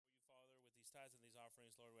tithes and these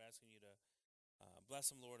offerings, Lord. We're asking you to bless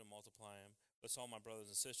them, Lord, and multiply them. Bless all my brothers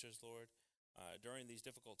and sisters, Lord. During these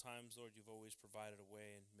difficult times, Lord, you've always provided a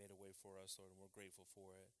way and made a way for us, Lord, and we're grateful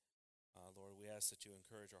for it. Lord, we ask that you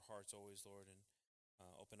encourage our hearts always, Lord, and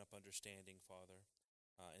open up understanding, Father,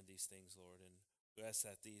 in these things, Lord. And we ask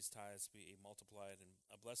that these tithes be multiplied and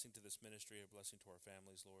a blessing to this ministry, a blessing to our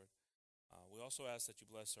families, Lord. We also ask that you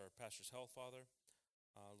bless our pastor's health, Father.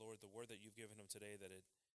 Lord, the word that you've given him today, that it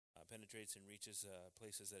penetrates and reaches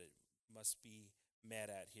places that it must be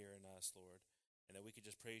met at here in us, Lord. And that we could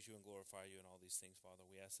just praise you and glorify you in all these things, Father.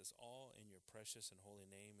 We ask this all in your precious and holy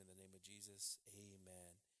name, in the name of Jesus.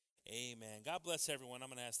 Amen. Amen. God bless everyone. I'm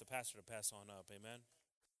going to ask the pastor to pass on up. Amen.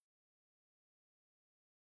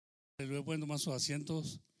 Luego pueden tomar sus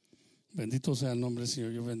asientos. Bendito sea el nombre del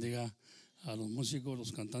Señor. Yo bendiga a los músicos,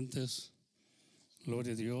 los cantantes.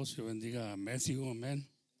 Gloria a Dios. Yo bendiga a Matthew. Amén.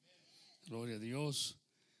 Gloria a Dios.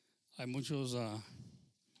 Hay muchas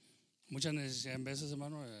necesidades. En veces,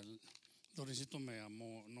 hermano, el Dorisito no me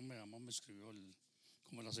llamó, me escribió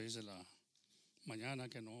como a las 6 de la mañana,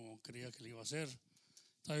 que no creía que le iba a hacer.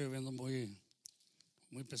 Estaba lloviendo muy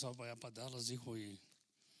pesado para allá, para Dallas, dijo.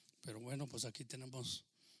 Pero bueno, pues aquí tenemos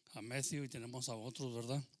a Matthew y tenemos a otros,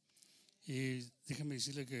 ¿verdad? Y déjeme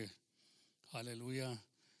decirle que, aleluya,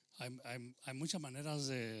 hay muchas maneras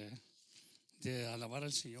de alabar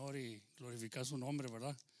al Señor y glorificar su nombre,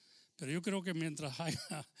 ¿verdad? Pero yo creo que mientras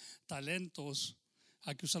haya talentos,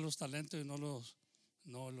 hay que usar los talentos y no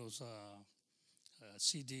los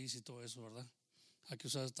CDs y todo eso, ¿verdad? Hay que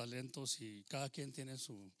usar talentos y cada quien tiene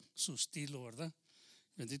su estilo, ¿verdad?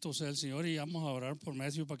 Bendito sea el Señor, y vamos a orar por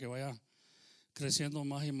Matthew para que vaya creciendo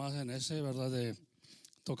más y más en ese, ¿verdad? De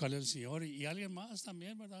tocarle al Señor. Y alguien más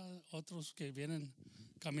también, ¿verdad? Otros que vienen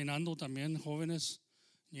caminando también, jóvenes,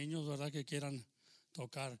 niños, ¿verdad? Que quieran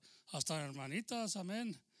tocar. Hasta hermanitas,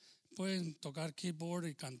 amén. Pueden tocar keyboard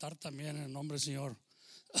y cantar también en el nombre del Señor.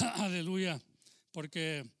 Aleluya.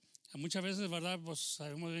 Porque muchas veces, ¿verdad? Pues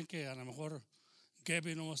sabemos bien que a lo mejor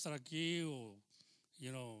Gabby no va a estar aquí, o,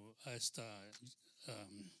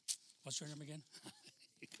 what's your name again?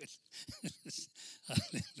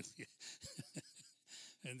 Aleluya.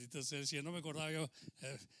 Bendito sea el Señor. No me acordaba yo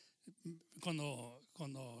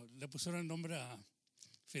cuando le pusieron el nombre a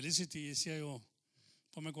Felicity, decía yo,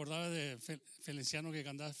 pues me acordaba de Feliciano que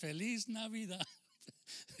cantaba Feliz Navidad.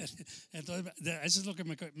 Entonces eso es lo que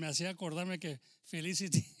me hacía acordarme que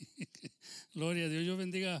Felicity. Gloria a Dios. Yo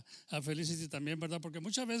bendiga a Felicity también, ¿verdad? Porque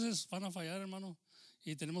muchas veces van a fallar, hermano,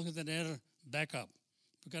 y tenemos que tener backup.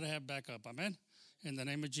 We gotta have backup, amén. In the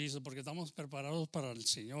name of Jesus, porque estamos preparados para el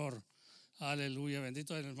Señor. Aleluya,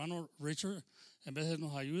 bendito. El hermano Richard en veces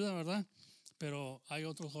nos ayuda, ¿verdad? Pero hay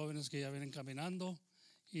otros jóvenes que ya vienen caminando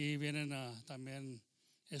y vienen también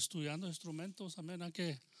estudiando instrumentos, amén. Hay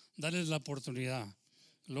que darles la oportunidad.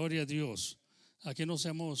 Gloria a Dios. Aquí no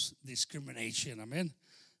hacemos discrimination, amén.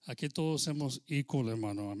 Aquí todos somos equal,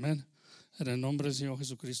 hermano, amén. En el nombre del Señor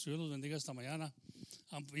Jesucristo. Dios los bendiga esta mañana.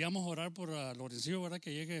 Vamos a orar por Lorenzo, ¿verdad?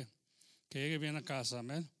 Que llegue bien a casa,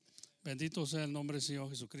 amén. Bendito sea el nombre del Señor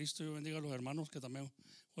Jesucristo. Yo bendiga a los hermanos que también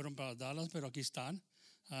fueron para Dallas, pero aquí están.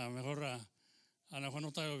 A lo mejor no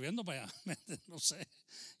está lloviendo para allá, no sé.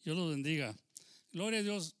 Dios los bendiga. Gloria a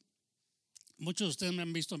Dios. Muchos de ustedes me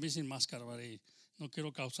han visto a mí sin máscara, ¿verdad? Y no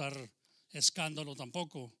quiero causar escándalo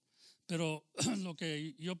tampoco. Pero lo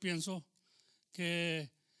que yo pienso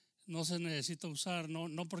que no se necesita usar,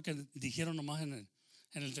 no porque dijeron nomás en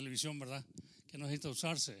el televisión, ¿verdad? Que no necesita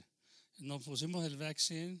usarse. Nos pusimos el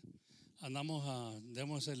vaccine,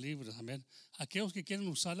 debemos ser libres, amén. Aquellos que quieren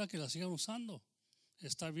usarla, que la sigan usando,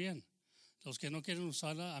 está bien. Los que no quieren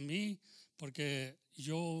usarla, a mí, porque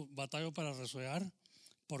yo batallo para resuellar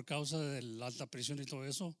por causa de la alta presión y todo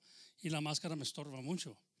eso, y la máscara me estorba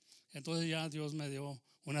mucho. Entonces ya Dios me dio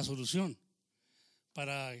una solución.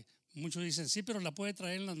 Muchos dicen, sí, pero la puede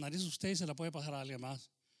traer en las narices usted y se la puede pasar a alguien más.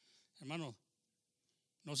 Hermano,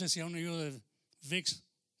 no sé si han oído de Vicks.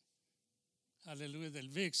 Aleluya, del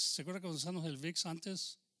Vicks. ¿Se acuerdan cuando usamos el Vicks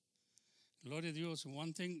antes? Gloria a Dios.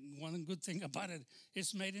 One good thing about it,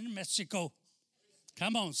 it's made in Mexico.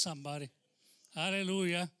 Come on, somebody.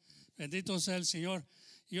 Aleluya. Bendito sea el Señor.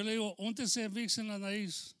 Yo le digo, úntese Vicks en la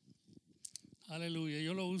nariz. Aleluya.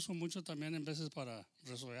 Yo lo uso mucho también en veces para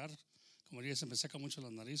resollar. Como dije, se me seca mucho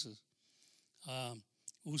las narices.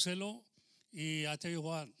 Úselo, y I tell you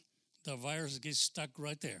what, the virus gets stuck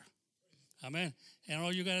right there. Amen. And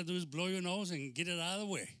all you got to do is blow your nose and get it out of the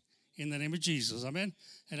way. In the name of Jesus. Amen.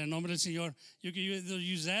 En el nombre del Señor. You can either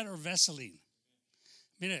use that or Vaseline.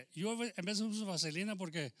 Mire, yo en veces uso vaselina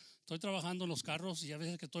porque estoy trabajando en los carros y a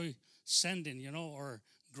veces que estoy sanding, or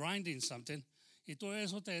grinding something, y todo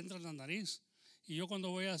eso te entra en la nariz. Y yo cuando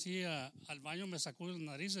voy así al baño me sacudo las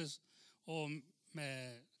narices o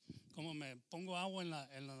como me pongo agua en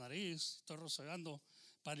la nariz, estoy rociando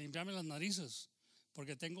para limpiarme las narices,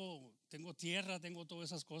 porque tengo tierra, tengo todas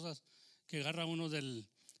esas cosas que agarra uno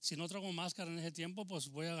si no traigo máscara en ese tiempo, pues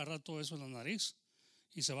voy a agarrar todo eso en la nariz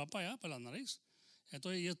y se va para allá, para la nariz.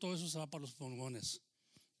 Entonces y todo eso se va para los pulmones.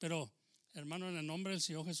 Pero hermano, en el nombre del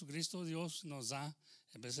Señor Jesucristo, Dios nos da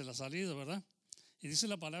en vez de la salida, ¿verdad? Y dice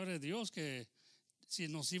la palabra de Dios que si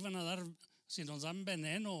nos dan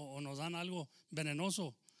veneno o nos dan algo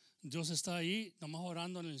venenoso, Dios está ahí nomás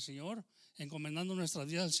orando en el Señor, encomendando nuestras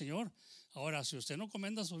vidas al Señor. Ahora, si usted no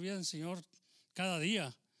encomienda su vida al Señor cada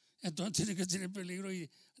día, entonces tiene que tener peligro y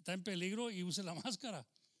está en peligro y use la máscara,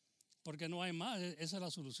 porque no hay más. Esa es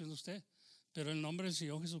la solución de usted. Pero en el nombre del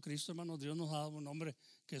Señor Jesucristo, hermano, Dios nos ha dado un nombre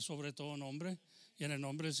que es sobre todo nombre, y en el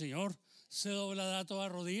nombre del Señor se doblará toda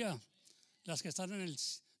rodilla, las que están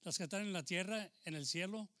en la tierra, en el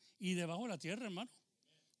cielo y debajo de la tierra, hermano.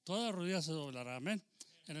 Toda rodilla se doblará, amén.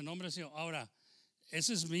 En el nombre del Señor. Ahora,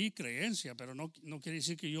 esa es mi creencia, pero no quiere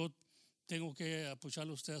decir que yo tengo que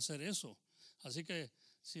apoyarle a usted a hacer eso. Así que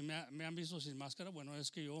si me han visto sin máscara, bueno,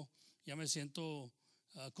 es que yo ya me siento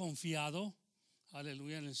confiado,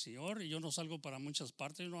 aleluya, en el Señor, y yo no salgo para muchas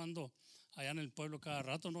partes, yo no ando allá en el pueblo cada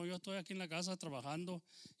rato, no, yo estoy aquí en la casa trabajando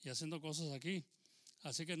y haciendo cosas aquí.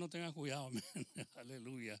 Así que no tenga cuidado, amén.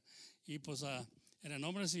 Aleluya. Y pues en el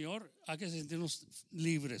nombre del Señor hay que sentirnos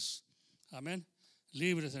libres, amén.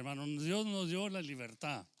 Libres, hermano. Dios nos dio la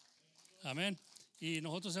libertad, amén. Y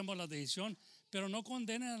nosotros hacemos la decisión, pero no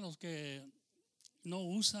condenen a los que no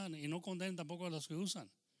usan y no condenen tampoco a los que usan,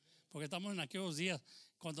 porque estamos en aquellos días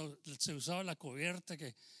cuando se usaba la cubierta,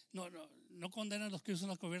 que no condenen a los que usan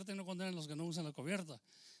la cubierta y no condenen a los que no usan la cubierta,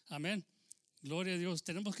 amén. Gloria a Dios.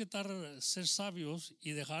 Tenemos que ser sabios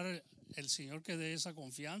y dejar el Señor que dé esa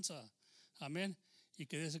confianza, amén, y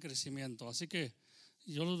que dé ese crecimiento. Así que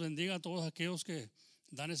Dios los bendiga a todos aquellos que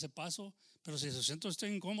dan ese paso, pero si se siente usted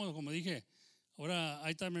incómodo, como dije, ahora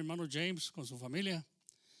ahí está mi hermano James con su familia.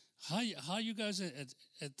 How you guys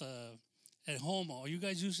at home? Are you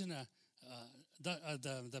guys using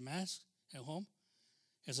the mask at home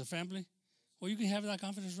as a family? Well, you can have that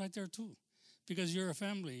confidence right there too, because you're a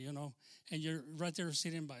family, you know, and you're right there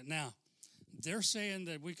sitting by. Now, they're saying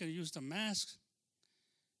that we can use the mask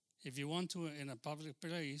if you want to in a public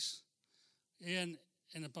place, and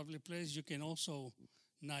in a public place you can also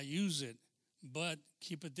not use it, but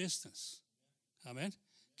keep a distance. Amen.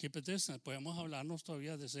 Keep a distance. Podemos hablarnos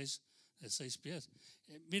todavía de seis pies.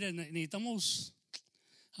 Miren, necesitamos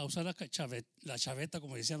usar la chaveta,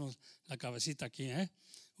 como decíamos, la cabecita aquí,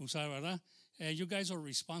 usar, ¿verdad? You guys are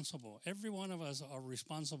responsible. Every one of us are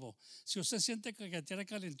responsible. Si usted siente que tiene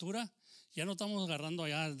calentura, ya no estamos agarrando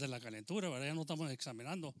allá de la calentura, ¿verdad? Ya no estamos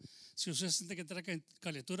examinando. Si usted siente que tiene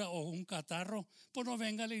calentura o un catarro, pues no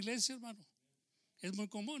venga a la iglesia, hermano. Es muy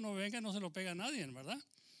común, no venga, no se lo pega a nadie, ¿verdad?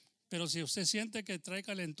 Pero si usted siente que trae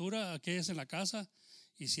calentura, quédese en la casa.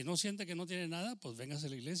 Y si no siente que no tiene nada, pues véngase a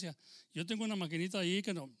la iglesia. Yo tengo una maquinita ahí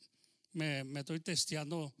que me estoy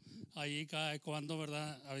testeando ahí cada cuando,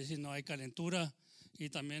 ¿verdad? A ver si no hay calentura y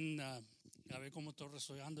también a ver cómo estoy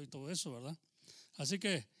resollando y todo eso, ¿verdad? Así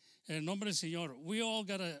que en el nombre del Señor, we're all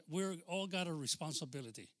got a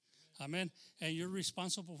responsibility. Amen. And you're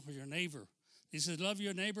responsible for your neighbor. Dice, love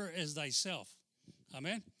your neighbor as thyself.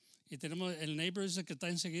 Amén. Y tenemos el neighbor es el que está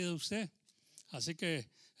enseguida de usted. Así que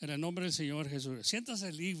en el nombre del Señor Jesús,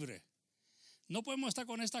 siéntase libre. No podemos estar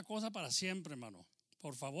con esta cosa para siempre, hermano.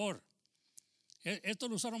 Por favor. Esto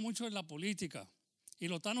lo usaron mucho en la política y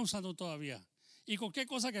lo están usando todavía. Y cualquier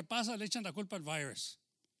cosa que pasa le echan la culpa al virus.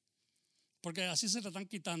 Porque así se la están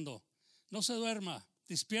quitando. No se duerma,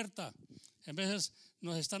 despierta. En veces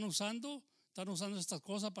nos están usando estas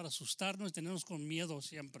cosas para asustarnos y tenernos con miedo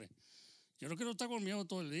siempre. Yo no quiero estar con miedo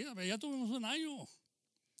todo el día. Ya tuvimos un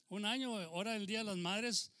año, ahora el Día de las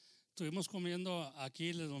Madres, estuvimos comiendo aquí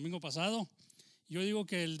el domingo pasado. Yo digo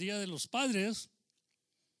que el Día de los Padres,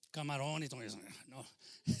 camarón y todo eso, no,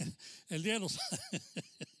 el Día de los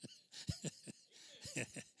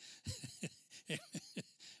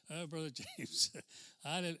Brother James,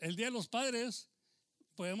 el Día de los Padres,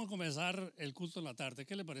 podemos comenzar el culto en la tarde.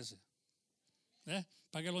 ¿Qué le parece?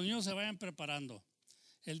 Para que los niños se vayan preparando.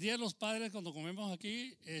 El Día de los Padres, cuando comemos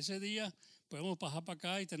aquí, ese día podemos pasar para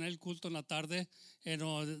acá y tener el culto en la tarde.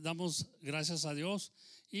 Nos damos gracias a Dios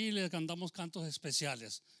y le cantamos cantos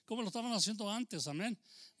especiales, como lo estaban haciendo antes, amén.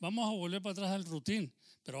 Vamos a volver para atrás al rutín,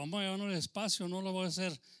 pero vamos a llevarnos el espacio. No lo voy a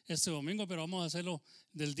hacer este domingo, pero vamos a hacerlo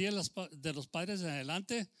del Día de los Padres en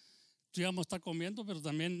adelante. Ya vamos a estar comiendo, pero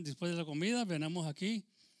también después de la comida venimos aquí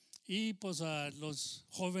y pues a los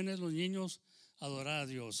jóvenes, los niños, adorar a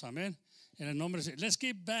Dios. Amén. En el nombre de Let's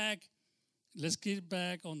get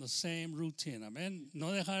back on the same routine. Amén.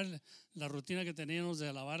 No dejar la rutina que teníamos de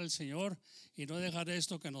alabar al Señor y no dejar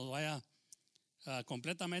esto que nos vaya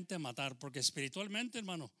completamente a matar. Porque espiritualmente,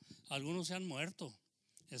 hermano, algunos se han muerto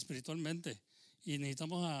espiritualmente y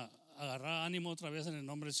necesitamos agarrar ánimo otra vez en el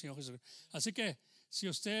nombre del Señor Jesús. Así que si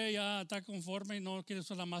usted ya está conforme y no quiere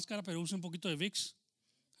usar la máscara, pero use un poquito de Vicks,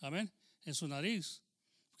 amén, en su nariz,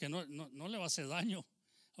 que no le va a hacer daño.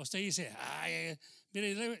 Usted dice, ay,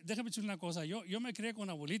 mire, déjame decir una cosa, yo me crié con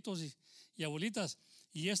abuelitos y abuelitas,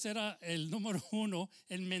 y este era el número 1,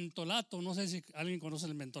 el mentolato. No sé si alguien conoce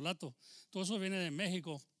el mentolato. Todo eso viene de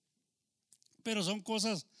México, pero son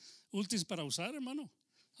cosas útiles para usar, hermano.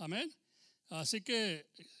 Amén. Así que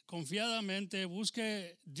confiadamente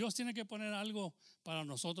busque, Dios tiene que poner algo para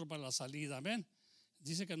nosotros, para la salida. Amén.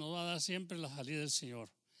 Dice que nos va a dar siempre la salida del Señor.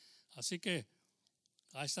 Así que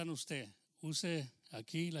ahí están usted. Use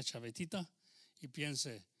aquí la chavetita y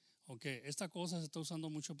piense, ok, esta cosa se está usando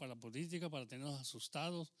mucho para la política, para tenernos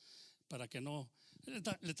asustados, para que no,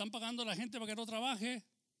 le están pagando a la gente para que no trabaje.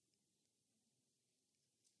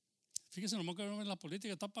 Fíjese nomás que en la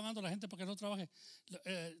política están pagando a la gente para que no trabaje.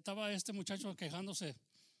 Estaba este muchacho quejándose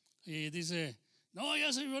y dice, no,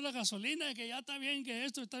 ya se vio la gasolina, que ya está bien, que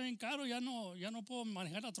esto está bien caro, ya no puedo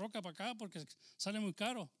manejar la troca para acá porque sale muy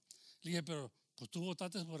caro. Le dije, pero pues tú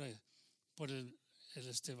votaste por el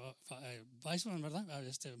Weissman, ¿verdad?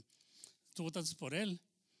 Tú votaste por él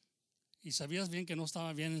y sabías bien que no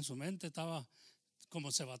estaba bien en su mente, estaba como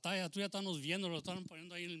se batalla. Tú ya estamos viendo, lo estaban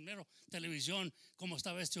poniendo ahí en el mero televisión, cómo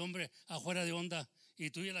estaba este hombre afuera de onda, y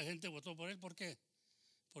tú y la gente votó por él. ¿Por qué?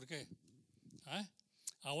 ¿Por qué? ¿Ah?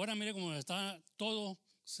 Ahora mire cómo todo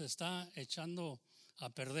se está echando a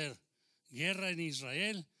perder. Guerra en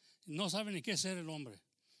Israel, no sabe ni qué hacer el hombre.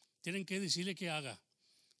 Tienen que decirle que haga.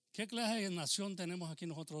 ¿Qué clase de nación tenemos aquí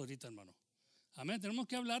nosotros ahorita, hermano? Amén, tenemos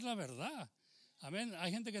que hablar la verdad. Amén,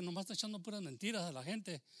 hay gente que nomás está echando puras mentiras a la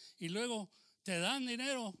gente y luego te dan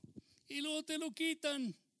dinero y luego te lo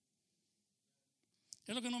quitan.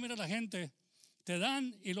 Es lo que no mira la gente. Te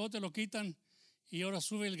dan y luego te lo quitan y ahora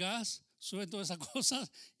sube el gas, sube todas esas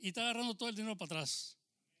cosas y está agarrando todo el dinero para atrás.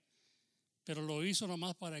 Pero lo hizo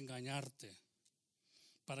nomás para engañarte,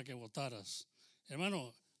 para que votaras.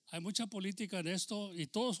 Hermano, hay mucha política en esto y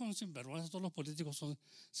todos son sinvergüenzas, todos los políticos son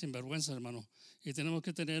sinvergüenzas, hermano. Y tenemos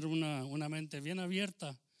que tener una mente bien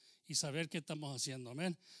abierta y saber qué estamos haciendo,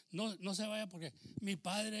 amén. No se vaya porque mi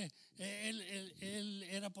padre, él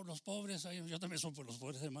era por los pobres, yo también soy por los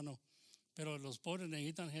pobres, hermano. Pero los pobres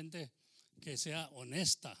necesitan gente que sea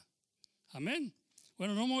honesta, amén.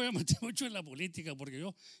 Bueno, no me voy a meter mucho en la política porque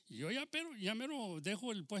yo ya mero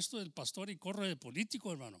dejo el puesto del pastor y corro de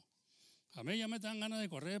político, hermano. A mí ya me dan ganas de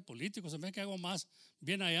correr de político. Se me que hago más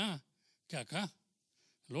bien allá que acá.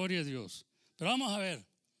 Gloria a Dios. Pero vamos a ver,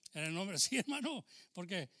 en el nombre, sí, hermano,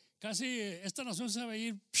 porque casi esta nación se va a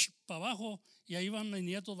ir para abajo y ahí van mis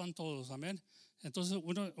nietos, van todos, amén. Entonces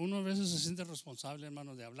uno a veces se siente responsable,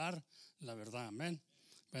 hermano, de hablar la verdad, amén.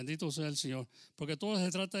 Bendito sea el Señor, porque todo se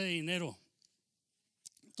trata de dinero.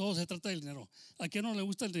 Todo se trata del dinero. ¿A quién no le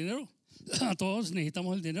gusta el dinero? A todos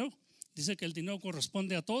necesitamos el dinero. Dice que el dinero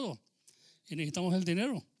corresponde a todo. Y necesitamos el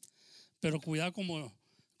dinero, pero cuidado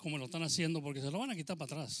como lo están haciendo, porque se lo van a quitar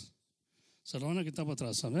para atrás. Se lo van a quitar para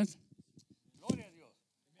atrás, ¿amén? Gloria a Dios.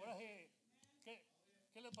 Ahora sí,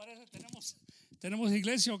 ¿qué les parece? ¿Tenemos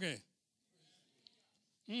iglesia o qué?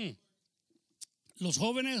 Los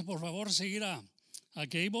jóvenes, por favor, seguir a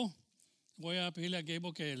Gable. Voy a pedirle a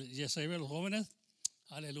Gable que ya se lleve a los jóvenes.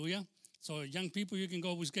 Aleluya. So, young people, you can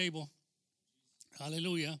go with Gable.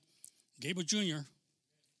 Aleluya. Gable Jr.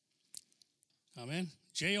 Amen.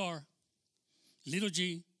 JR, Little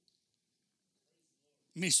G,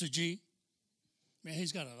 Mr. G. Man,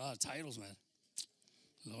 he's got a lot of titles, man.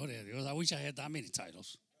 Gloria a Dios. I wish I had that many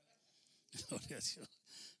titles. Gloria a Dios.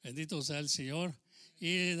 Bendito sea el Señor.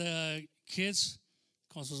 Y the kids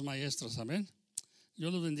con sus maestros, amén.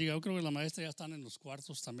 Dios los bendiga. Yo creo que las maestras ya están en los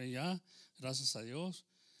cuartos también ya. Gracias a Dios.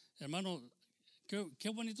 Hermano, qué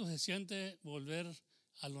bonito se siente volver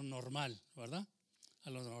a lo normal, ¿verdad? A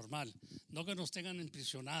lo normal, no que nos tengan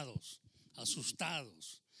impresionados,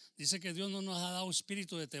 asustados. Dice que Dios no nos ha dado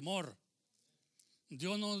espíritu de temor.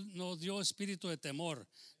 Dios no nos dio espíritu de temor.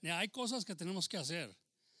 Hay cosas que tenemos que hacer,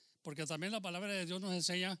 porque también la palabra de Dios nos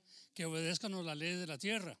enseña que obedezcan las leyes de la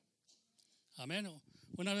tierra. Amén.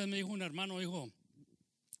 Una vez me dijo un hermano, dijo,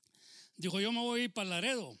 yo me voy a ir para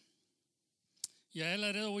Laredo y a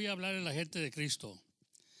Laredo voy a hablar a la gente de Cristo.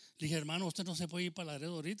 Le dije, hermano, usted no se puede ir para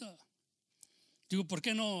Laredo ahorita. Digo, ¿por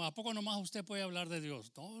qué no? ¿A poco nomás usted puede hablar de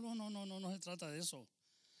Dios? No se trata de eso.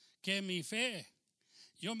 Que mi fe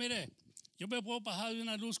Mire, yo me puedo pasar de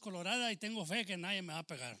una luz colorada y tengo fe que nadie me va a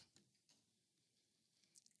pegar.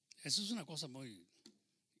 Eso es una cosa muy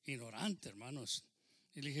ignorante, hermanos.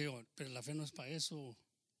 Y le dije yo, pero la fe no es para eso.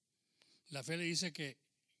 La fe le dice que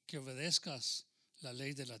obedezcas la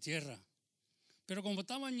ley de la tierra. Pero como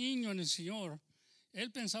estaba niño en el Señor,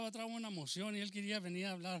 él pensaba traer una emoción y él quería venir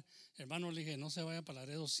a hablar. Hermano, le dije, no se vaya para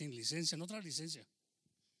Laredo sin licencia, no trae licencia.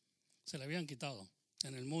 Se la habían quitado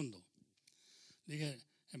en el mundo. Le dije,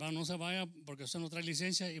 hermano, no se vaya porque usted no trae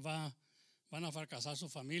licencia y van a fracasar su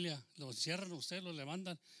familia. Lo cierran usted, lo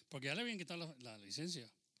levantan, porque ya le habían quitado la licencia.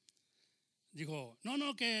 Dijo,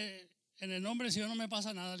 no, que en el nombre del Señor no me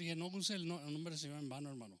pasa nada. Le dije, no use el nombre del Señor en vano,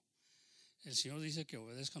 hermano. El Señor dice que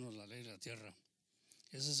obedezcanos la ley de la tierra.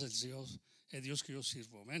 Ese es el Dios que yo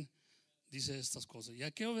sirvo, amén. Dice estas cosas. Y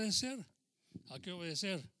hay que obedecer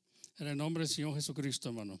en el nombre del Señor Jesucristo,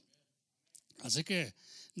 hermano. Así que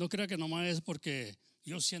no crea que nomás es porque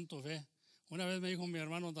yo siento fe. Una vez me dijo mi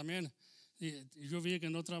hermano también, y yo vi que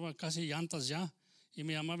no traía casi llantas ya, y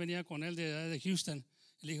mi mamá venía con él de Houston.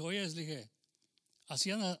 Y le dije,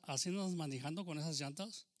 ¿así andas manejando con esas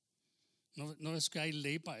llantas? ¿No es que hay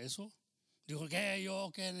ley para eso? Dijo,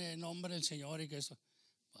 que en el nombre del Señor y que eso.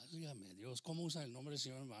 Válgame Dios, ¿cómo usa el nombre del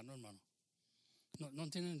Señor, hermano? No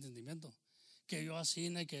tienen entendimiento. Que yo así,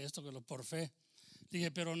 y que esto, que lo por fe. Dije,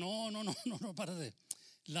 pero no, párate.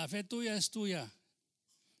 La fe tuya es tuya,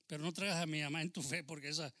 pero no traigas a mi mamá en tu fe, porque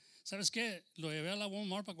esa, ¿sabes qué? Lo llevé a la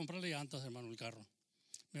Walmart para comprarle llantas, hermano, el carro.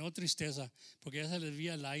 Me dio tristeza, porque ya se les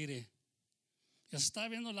veía el aire. Ya se estaba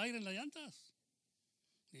viendo el aire en las llantas.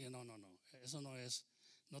 Dije, no, eso no es.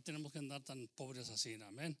 No tenemos que andar tan pobres así,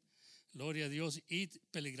 amén. Gloria a Dios, y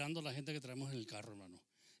peligrando a la gente que traemos en el carro, hermano.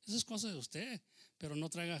 Esa es cosa de usted, pero no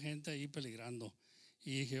traiga gente ahí peligrando.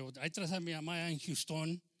 Y dije, ahí traes a mi mamá en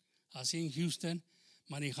Houston, así en Houston,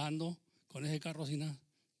 manejando con ese carro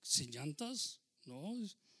sin llantas. No,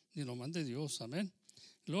 ni lo mande Dios, amén.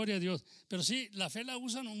 Gloria a Dios. Pero sí, la fe la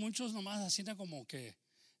usan muchos nomás así como que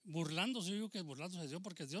burlándose. Yo digo que burlándose de Dios,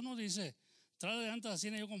 porque Dios no dice, trae llantas así,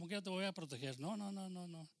 yo como que te voy a proteger. No.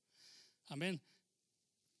 Amén.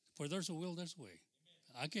 For there's a will, there's a way.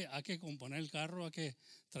 Hay que componer el carro, hay que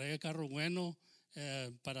traer el carro bueno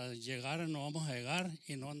para llegar, no vamos a llegar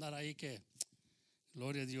y no andar ahí que,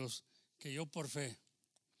 gloria a Dios, que yo por fe.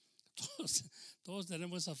 Todos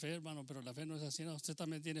tenemos esa fe, hermano, pero la fe no es así. No, usted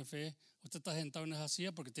también tiene fe. Usted está sentado en esa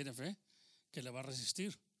silla porque tiene fe que le va a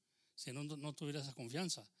resistir. Si no tuviera esa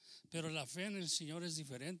confianza. Pero la fe en el Señor es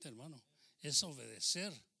diferente, hermano. Es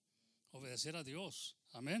obedecer a Dios.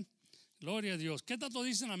 Amén. Gloria a Dios. ¿Qué tanto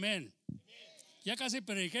dicen amén? Ya casi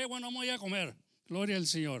prediqué, bueno, vamos a ir a comer. Gloria al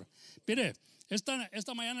Señor. Mire,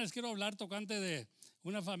 esta mañana les quiero hablar tocante de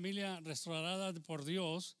una familia restaurada por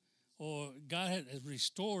Dios, o God has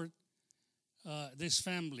restored this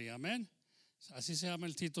family. Amén. Así se llama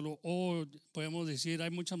el título. O podemos decir,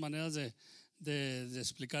 hay muchas maneras de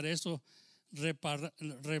explicar esto.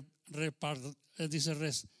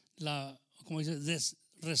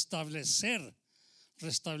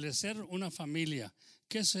 Restablecer una familia.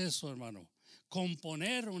 ¿Qué es eso, hermano?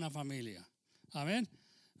 Componer una familia. Amén.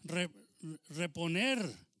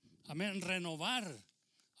 Reponer. Amén. Renovar.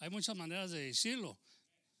 Hay muchas maneras de decirlo.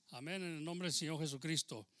 Amén. En el nombre del Señor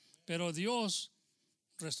Jesucristo. Pero Dios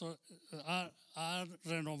ha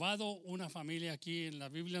renovado una familia aquí en la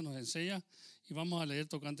Biblia, nos enseña, y vamos a leer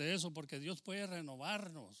tocante eso, porque Dios puede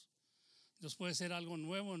renovarnos. Dios puede hacer algo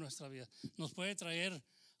nuevo en nuestra vida. Nos puede traer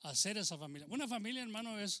a hacer esa familia. Una familia,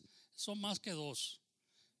 hermano, son más que dos.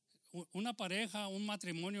 Una pareja, un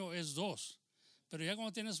matrimonio es dos. Pero ya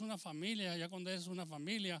cuando tienes una familia,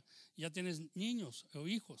 ya tienes niños o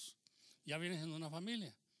hijos. Ya vienes siendo una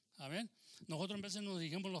familia. Amén. Nosotros en veces nos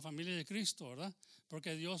dijimos la familia de Cristo, ¿verdad?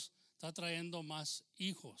 Porque Dios está trayendo más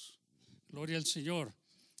hijos. Gloria al Señor.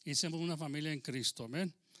 Y somos una familia en Cristo.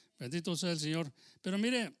 Amén. Bendito sea el Señor. Pero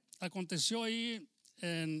mire, aconteció ahí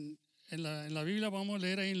en la Biblia, vamos a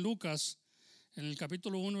leer ahí en Lucas, en el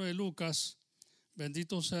capítulo 1 de Lucas.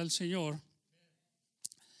 Bendito sea el Señor.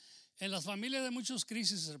 En las familias de muchas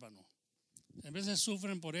crisis, hermano. En veces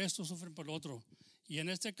sufren por esto, sufren por lo otro. Y en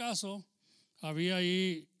este caso, había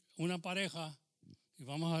ahí una pareja, y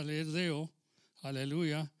vamos a leer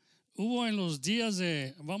aleluya. Hubo en los días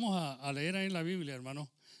vamos a leer ahí en la Biblia,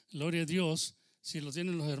 hermano. Gloria a Dios, si lo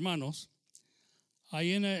tienen los hermanos.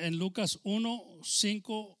 Ahí en Lucas 1,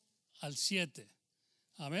 5 al 7.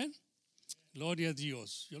 Amén. Gloria a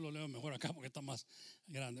Dios. Yo lo leo mejor acá porque está más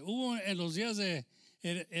grande. Hubo en los días de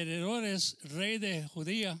Herodes, rey de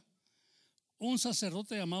Judea, un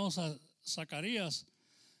sacerdote llamado Zacarías,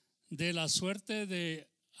 de la suerte de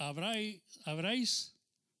Abrais,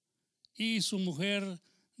 y su mujer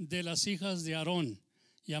de las hijas de Aarón,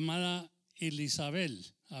 llamada Elisabel.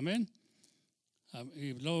 Amén.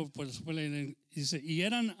 Y luego pues dice, y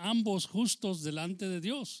eran ambos justos delante de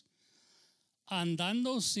Dios,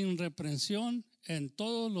 andando sin reprensión en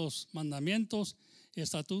todos los mandamientos y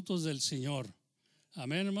estatutos del Señor.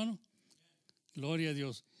 Amén, hermano. Gloria a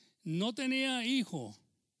Dios. No tenían hijo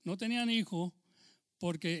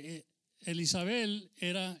porque Elisabel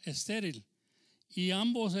era estéril y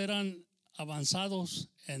ambos eran avanzados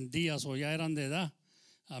en días o ya eran de edad.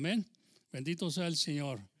 Amén. Bendito sea el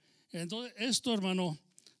Señor. Entonces, esto, hermano,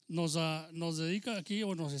 nos dedica aquí,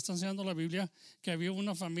 o nos está enseñando la Biblia, que había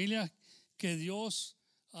una familia que Dios,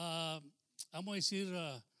 vamos a decir,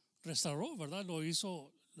 restauró, ¿verdad? Lo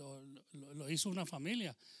hizo una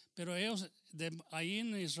familia. Pero ellos, ahí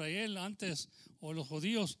en Israel antes, o los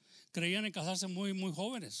judíos, creían en casarse muy, muy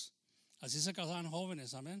jóvenes. Así se casaban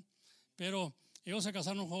jóvenes, amén. Pero ellos se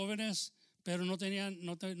casaron jóvenes, pero no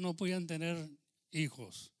podían tener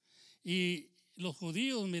hijos. Y los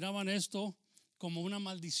judíos miraban esto como una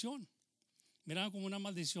maldición. Miraban como una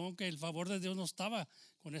maldición que el favor de Dios no estaba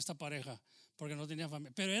con esta pareja, porque no tenían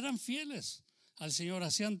familia. Pero eran fieles al Señor,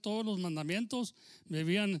 hacían todos los mandamientos,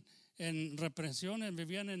 vivían en reprensiones,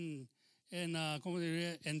 vivían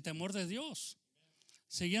en temor de Dios.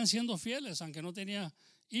 Seguían siendo fieles, aunque no tenía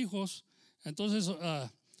hijos. Entonces,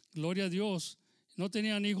 gloria a Dios, no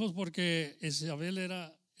tenían hijos porque Isabel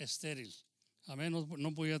era estéril. Amén,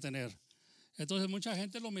 no podía tener. Entonces mucha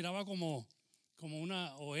gente lo miraba como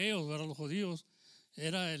una, o ellos, ¿verdad? Los judíos,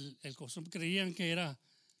 era el costumbre, creían que era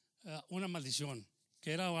una maldición,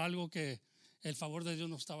 que era algo que el favor de Dios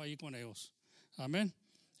no estaba ahí con ellos. Amén.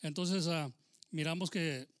 Entonces miramos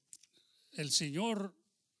que el Señor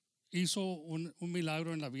hizo un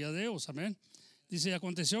milagro en la vida de ellos. Amén. Dice,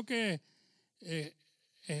 aconteció que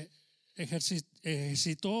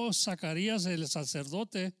ejercitó Zacarías el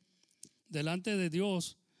sacerdote delante de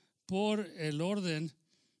Dios por el orden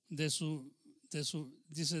de su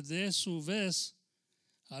vez.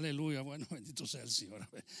 Aleluya, bueno, bendito sea el Señor.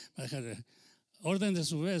 Orden de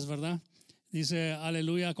su vez, ¿verdad? Dice,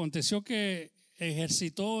 aleluya, aconteció que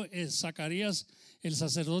ejercitó Zacarías el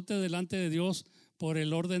sacerdote delante de Dios por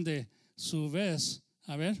el orden de su vez.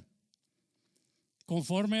 A ver,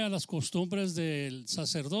 conforme a las costumbres del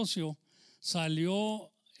sacerdocio,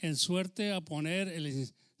 salió en suerte a poner el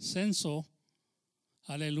incenso,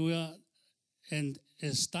 aleluya,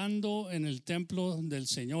 estando en el templo del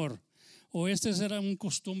Señor. O era un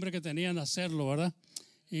costumbre que tenían hacerlo, ¿verdad?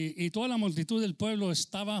 Y toda la multitud del pueblo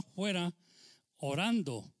estaba fuera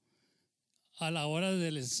orando a la hora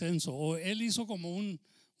del incenso. O él hizo como un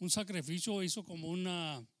sacrificio, hizo como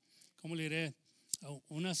una, ¿cómo le diré?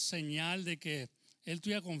 Una señal de que él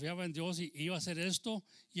todavía confiaba en Dios y iba a hacer esto,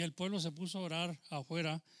 y el pueblo se puso a orar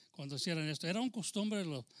afuera cuando hicieran esto. Era un costumbre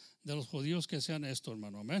de los judíos que hacían esto,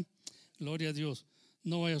 hermano. Amén. Gloria a Dios.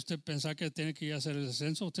 No vaya usted a pensar que tiene que ir a hacer el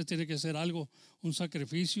censo. Usted tiene que hacer algo, un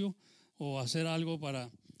sacrificio, o hacer algo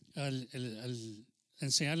para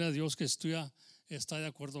enseñarle a Dios que está de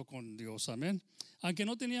acuerdo con Dios. Amén. Aunque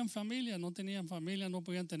no tenían familia, no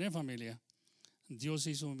podían tener familia. Dios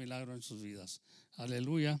hizo un milagro en sus vidas.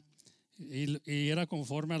 Aleluya. Y era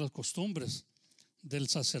conforme a las costumbres del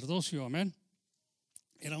sacerdocio. Amén.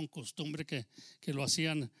 Era una costumbre que lo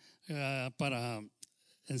hacían para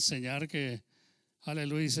enseñar que,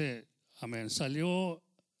 aleluya, dice, amén, salió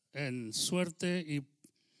en suerte y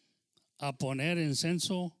a poner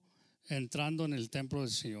incenso entrando en el templo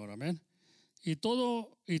del Señor. Amén. Y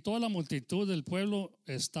toda la multitud del pueblo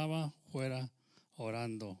estaba fuera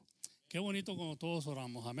orando. Qué bonito cuando todos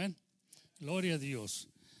oramos. Amén. Gloria a Dios.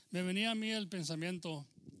 Me venía a mí el pensamiento,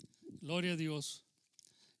 gloria a Dios,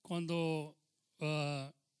 cuando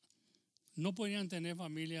no podían tener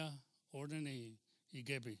familia, Orden y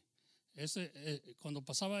Gaby. Cuando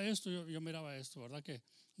pasaba esto, yo miraba esto, ¿verdad? Que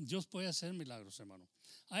Dios puede hacer milagros, hermano.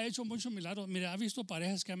 Ha hecho muchos milagros. Mira, ha visto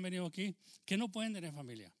parejas que han venido aquí que no pueden tener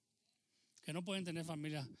familia. Que no pueden tener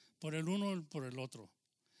familia por el uno o por el otro.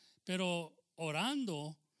 Pero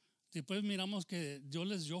orando, después miramos que Dios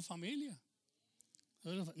les dio familia.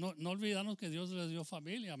 No olvidarnos que Dios les dio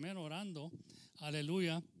familia. Amén, orando.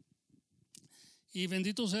 Aleluya. Y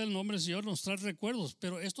bendito sea el nombre del Señor, nos trae recuerdos.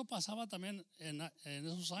 Pero esto pasaba también en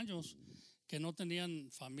esos años que no tenían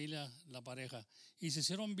familia la pareja. Y se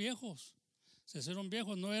hicieron viejos.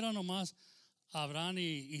 No era nomás Abraham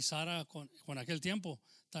y Sara con aquel tiempo.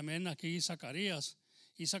 También aquí Zacarías.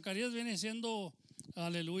 Y Zacarías viene siendo,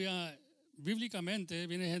 aleluya, bíblicamente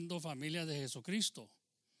viene siendo familia de Jesucristo.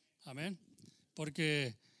 Amén.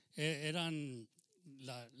 Porque eran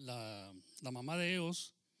la mamá de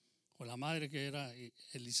ellos, o la madre que era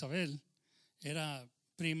Elisabel, era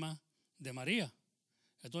prima de María.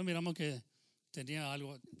 Entonces miramos que tenía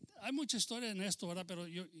algo. Hay mucha historia en esto, ¿verdad? Pero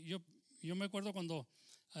yo me acuerdo cuando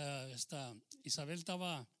Isabel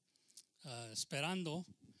estaba esperando,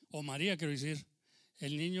 o María quiero decir,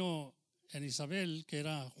 el niño en Isabel, que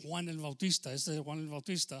era Juan el Bautista. Este es Juan el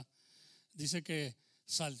Bautista. Dice que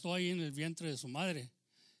saltó ahí en el vientre de su madre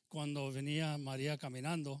cuando venía María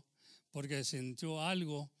caminando, porque sintió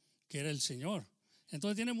algo que era el Señor.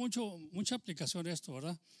 Entonces tiene mucha aplicación esto,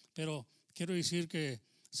 ¿verdad? Pero quiero decir que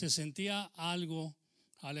se sentía algo,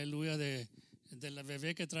 aleluya, de la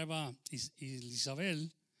bebé que traía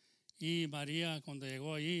Isabel, y María cuando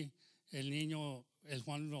llegó allí, el niño, el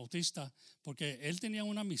Juan Bautista, porque él tenía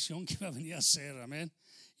una misión que iba a venir a hacer, amén,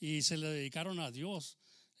 y se le dedicaron a Dios.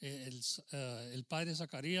 El padre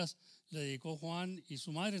Zacarías le dedicó a Juan, y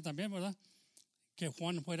su madre también, ¿verdad? Que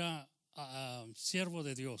Juan fuera siervo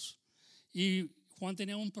de Dios. Y Juan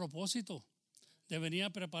tenía un propósito, de venir a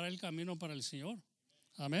preparar el camino para el Señor.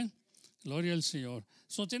 Amén. Gloria al Señor.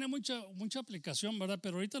 Eso tiene mucha aplicación, ¿verdad?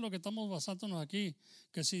 Pero ahorita lo que estamos basándonos aquí,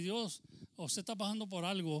 que si Dios, usted está pasando por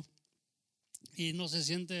algo y no se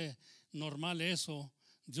siente normal eso,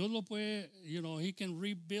 Dios lo puede, He can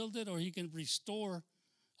rebuild it or He can restore,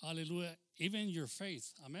 aleluya, even your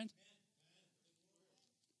faith. Amén.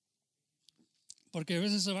 Porque a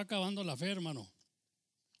veces se va acabando la fe, hermano.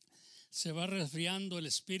 Se va resfriando el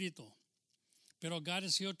espíritu. Pero God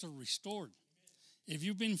is here to restore. If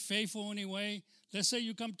you've been faithful anyway, let's say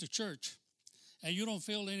you come to church and you don't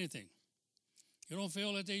feel anything. You don't feel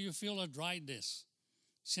anything, you feel a dryness.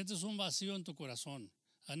 Sientes un vacío en tu corazón,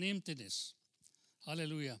 an emptiness.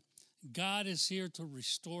 Hallelujah. God is here to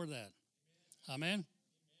restore that. Amén.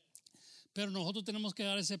 Pero nosotros tenemos que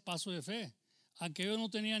dar ese paso de fe. Aunque ellos no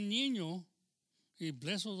tenían niño, y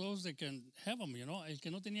bless those that can have them, el que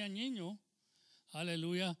no tenía niño,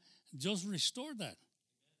 aleluya, just restored that.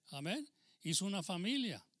 Amén. Hizo una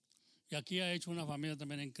familia. Y aquí ha hecho una familia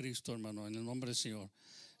también en Cristo, hermano, en el nombre del Señor.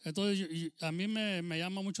 Entonces, a mí me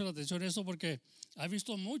llama mucho la atención eso, porque he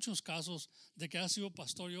visto muchos casos de que ha sido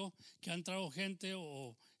pastor yo, que han traído gente,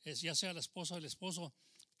 o ya sea la esposa o el esposo,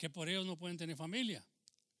 que por ellos no pueden tener familia.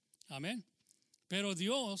 Amén. Pero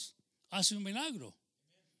Dios hace un milagro.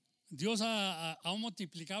 Dios ha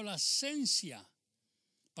multiplicado la esencia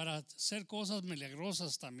para hacer cosas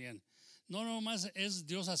milagrosas también. No nomás es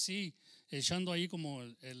Dios así, echando ahí como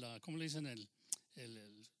 ¿cómo le dicen?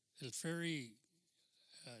 El fairy,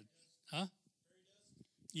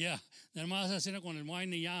 yeah, nomás haciendo con el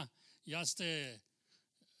wine y ya se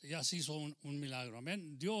hizo un milagro.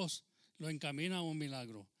 Amén. Dios lo encamina a un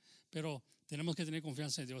milagro, pero tenemos que tener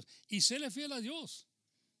confianza en Dios y serle fiel a Dios.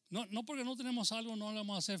 No porque no tenemos algo, no le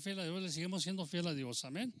vamos a ser fiel a Dios, le seguimos siendo fiel a Dios.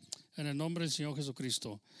 Amén. En el nombre del Señor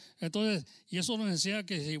Jesucristo. Entonces, y eso nos enseña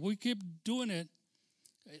que si we keep doing it,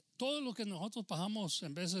 todo lo que nosotros pasamos,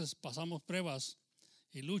 en veces pasamos pruebas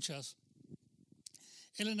y luchas,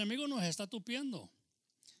 el enemigo nos está tupiendo.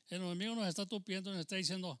 El enemigo nos está tupiendo, nos está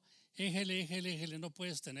diciendo, éjele, no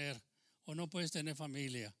puedes tener, o no puedes tener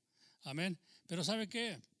familia. Amén. Pero ¿sabe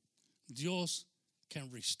qué? Dios can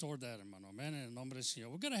restore that, hermano. Amén. En el nombre del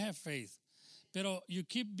Señor. We're going to have faith. Pero you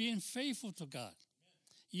keep being faithful to God.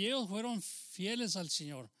 Y ellos fueron fieles al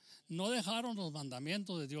Señor. No dejaron los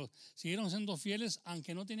mandamientos de Dios. Siguieron siendo fieles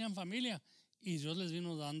aunque no tenían familia. Y Dios les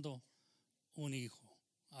vino dando un hijo.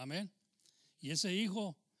 Amén. Y ese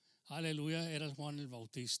hijo, aleluya, era Juan el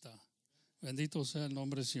Bautista. Bendito sea el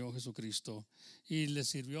nombre del Señor Jesucristo. Y le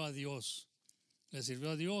sirvió a Dios. Le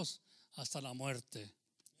sirvió a Dios hasta la muerte.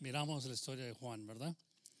 Miramos la historia de Juan, ¿verdad?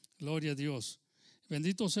 Gloria a Dios.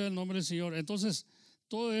 Bendito sea el nombre del Señor. Entonces,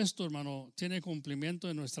 todo esto, hermano, tiene cumplimiento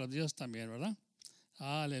en nuestras vidas también, ¿verdad?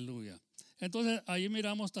 Aleluya. Entonces, ahí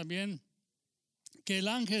miramos también que el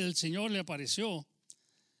ángel del Señor le apareció.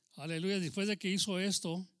 Aleluya. Después de que hizo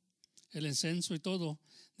esto, el incenso y todo,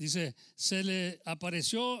 dice, se le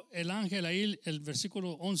apareció el ángel ahí, el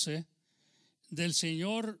versículo 11, del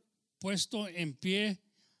Señor puesto en pie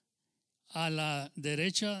a la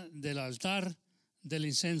derecha del altar del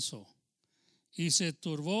incienso. Y se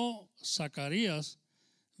turbó Zacarías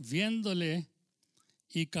viéndole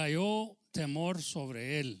y cayó temor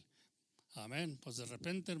sobre él. Amén. Pues de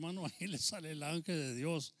repente, hermano, ahí le sale el ángel de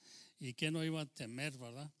Dios. ¿Y que no iba a temer,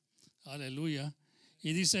 verdad? Aleluya.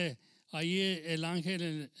 Y dice, ahí el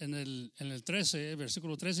ángel en el 13,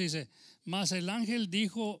 versículo 13 dice, mas el ángel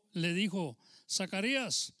le dijo,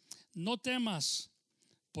 Zacarías, no temas,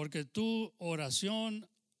 porque tu oración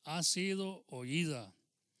ha sido oída.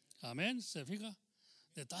 Amén. ¿Se fija?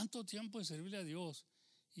 De tanto tiempo de servirle a Dios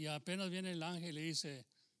y apenas viene el ángel y le dice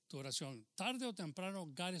tu oración. Tarde o temprano,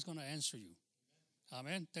 God is going to answer you.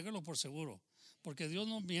 Amén. Téngalo por seguro. porque Dios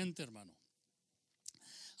no miente, hermano.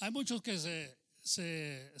 Hay muchos que se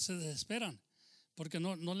desesperan porque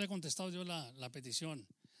no le ha contestado Dios la petición.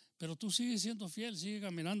 Pero tú sigues siendo fiel, sigue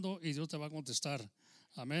caminando y Dios te va a contestar.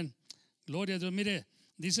 Amén. Gloria a Dios. Mire,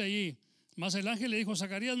 dice ahí, mas el ángel le dijo: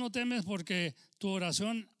 Zacarías, no temes, porque tu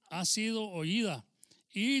oración ha sido oída,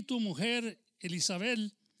 y tu mujer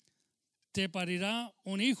Elizabeth te parirá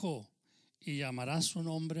un hijo y llamarás su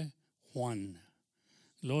nombre Juan.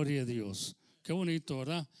 Gloria a Dios. Qué bonito,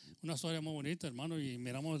 ¿verdad? Una historia muy bonita, hermano, y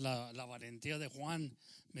miramos la valentía de Juan.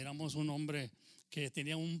 Miramos un hombre que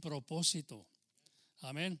tenía un propósito.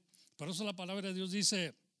 Amén. Por eso la palabra de Dios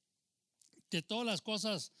dice que todas las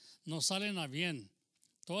cosas nos salen a bien.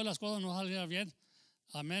 Todas las cosas nos salen a bien.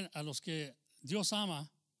 Amén. A los que Dios ama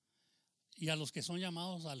y a los que son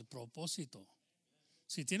llamados al propósito.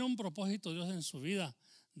 Si tiene un propósito Dios en su vida,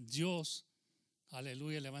 Dios,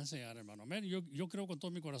 aleluya, le va a enseñar, hermano. Amén. Yo creo con todo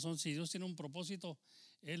mi corazón, si Dios tiene un propósito,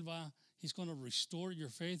 He's going to restore your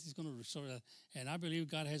faith. He's going to restore that. And I believe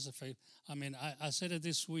God has a faith. I mean, I said it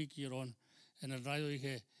this week, en el radio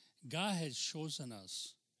dije, God has chosen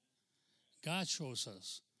us. God chose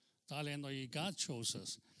us. Estaba leyendo ahí, God chose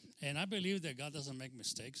us. And I believe that God doesn't make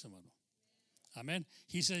mistakes, hermano. Amen.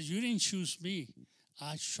 He says, you didn't choose me,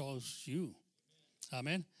 I chose you.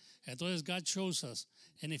 Amen. Entonces God chose us.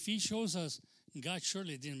 And if He chose us, God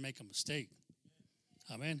surely didn't make a mistake.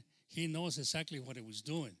 Amen. He knows exactly what He was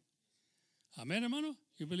doing. Amen, hermano.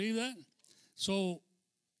 You believe that? So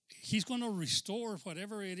He's going to restore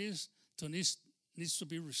whatever it is needs to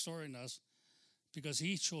be restoring us, because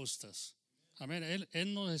He chose us. Amén.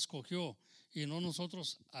 Él nos escogió y no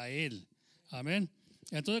nosotros a Él. Amén.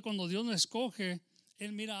 Entonces cuando Dios nos escoge,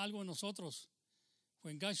 Él mira algo en nosotros.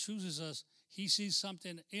 When God chooses us, He sees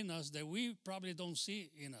something in us that we probably don't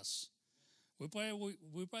see in us. We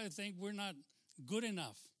probably think we're not good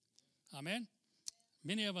enough. Amen.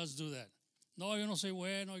 Many of us do that. No, yo no soy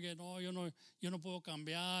bueno, yo no puedo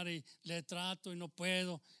cambiar y le trato y no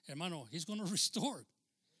puedo. Hermano, He's going to restore.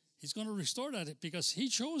 He's going to restore that because He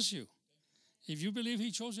chose you. If you believe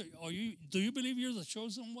He chose you, do you believe you're the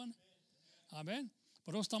chosen one? Amen.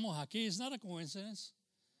 Por eso estamos aquí. It's not a coincidence.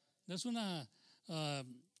 No es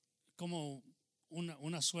como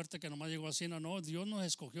una suerte que nomás llegó así. No, Dios nos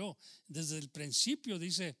escogió. Desde el principio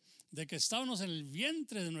dice, de que estábamos en el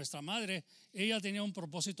vientre de nuestra madre, ella tenía un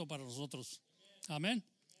propósito para nosotros. Amén.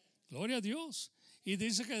 Gloria a Dios. Y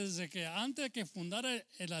dice que desde que antes de que fundara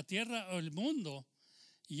la tierra o el mundo,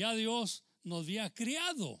 ya Dios nos había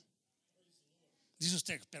criado. Dice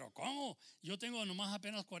usted, pero ¿cómo? Yo tengo nomás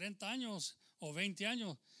apenas 40 años o 20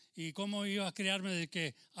 años. ¿Y cómo iba a criarme de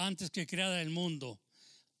que antes que creara el mundo?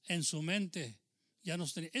 En su mente ya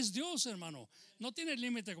nos tenía. Es Dios, hermano. No tiene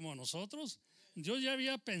límite como nosotros. Dios ya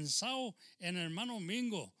había pensado en el hermano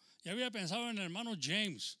Mingo. Ya había pensado en el hermano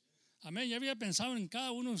James. Amén. Ya había pensado en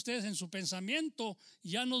cada uno de ustedes. En su pensamiento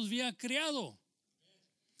ya nos había creado.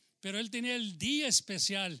 Pero Él tenía el día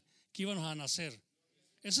especial que íbamos a nacer.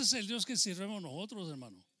 Ese es el Dios que sirvemos nosotros,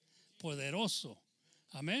 hermano. Poderoso.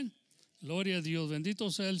 Amén. Gloria a Dios. Bendito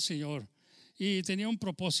sea el Señor. Y tenía un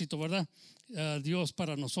propósito, ¿verdad? Dios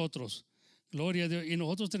para nosotros. Gloria a Dios. Y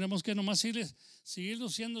nosotros tenemos que nomás seguir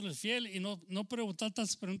siéndoles fiel y no preguntar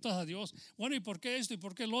tantas preguntas a Dios. Bueno, ¿y por qué esto? ¿Y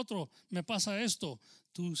por qué el otro? ¿Me pasa esto?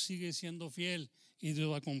 Tú sigues siendo fiel y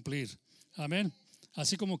Dios va a cumplir. Amén.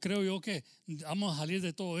 Así como creo yo que vamos a salir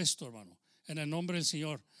de todo esto, hermano. En el nombre del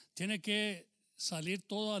Señor. Tiene que salir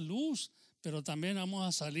toda luz, pero también vamos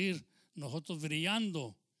a salir nosotros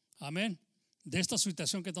brillando. Amén. De esta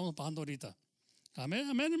situación que estamos pasando ahorita. Amén,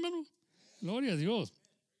 amén, hermano. Gloria a Dios.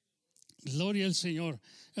 Gloria al Señor.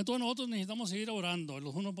 Entonces nosotros necesitamos seguir orando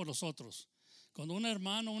los unos por los otros. Cuando un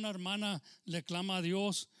hermano o una hermana le clama a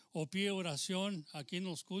Dios o pide oración aquí en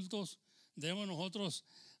los cultos, debemos nosotros,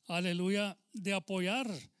 aleluya, de apoyar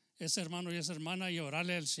a ese hermano y esa hermana y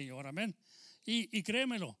orarle al Señor. Amén. Y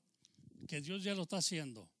créemelo, que Dios ya lo está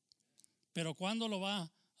haciendo. Pero ¿cuándo lo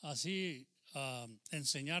va así a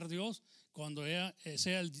enseñar Dios? Cuando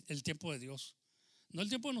sea el tiempo de Dios. No el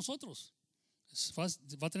tiempo de nosotros.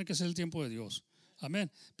 Va a tener que ser el tiempo de Dios. Amén.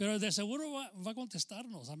 Pero de seguro va a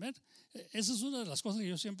contestarnos. Amén. Esa es una de las cosas que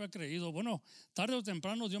yo siempre he creído. Bueno, tarde o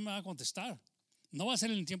temprano Dios me va a contestar. No va a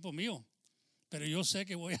ser en el tiempo mío. Pero yo sé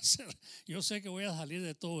que voy a hacer. Yo sé que voy a salir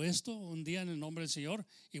de todo esto un día en el nombre del Señor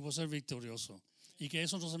y voy a ser victorioso. Y que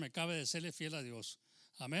eso no se me cabe de serle fiel a Dios.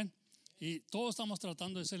 Amén. Y todos estamos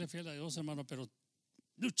tratando de serle fiel a Dios, hermano, pero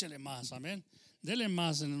lúchele más. Amén. Dele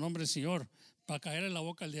más en el nombre del Señor para caer en la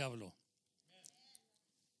boca al diablo.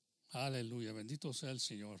 Aleluya, bendito sea el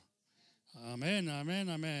Señor. Amén, amén,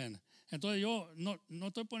 amén. Entonces yo no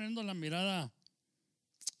estoy poniendo la mirada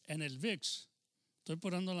en el VIX, Estoy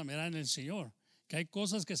poniendo la mirada en el Señor. Que hay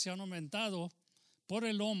cosas que se han aumentado por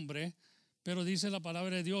el hombre, pero dice la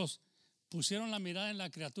palabra de Dios, pusieron la mirada en la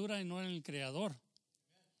criatura y no en el Creador.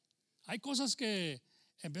 Hay cosas que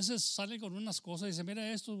en veces salen con unas cosas y dicen,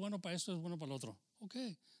 mira, esto es bueno para esto, es bueno para el otro. Ok,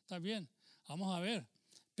 está bien, vamos a ver.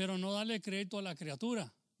 Pero no darle crédito a la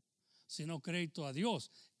criatura, sino crédito a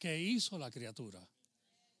Dios, que hizo la criatura.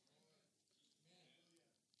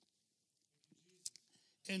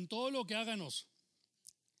 En todo lo que háganos,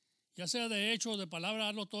 ya sea de hecho o de palabra,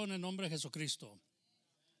 hazlo todo en el nombre de Jesucristo.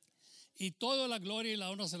 Y toda la gloria y la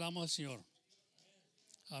honra se la damos al Señor.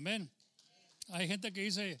 Amén. Hay gente que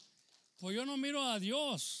dice, pues yo no miro a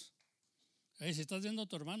Dios. Si estás viendo a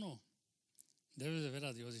tu hermano, debes de ver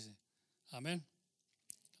a Dios, dice. Amén.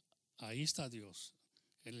 Ahí está Dios.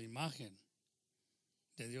 En la imagen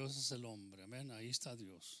de Dios es el hombre. Amén. Ahí está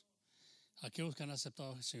Dios. Aquellos que han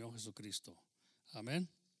aceptado al Señor Jesucristo. Amén.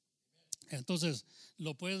 Entonces,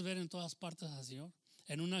 lo puedes ver en todas partes al Señor.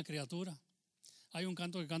 En una criatura. Hay un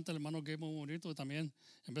canto que canta el hermano que es muy bonito también.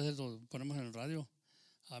 En vez de lo ponemos en el radio.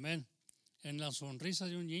 Amén. En la sonrisa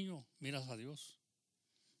de un niño miras a Dios.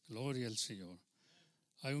 Gloria al Señor.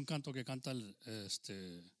 Hay un canto que canta el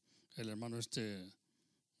hermano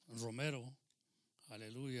Romero.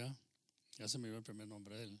 Aleluya. Ya se me dio el primer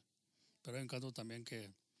nombre de él. Pero hay un canto también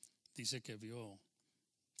que dice que vio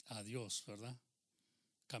a Dios, ¿verdad?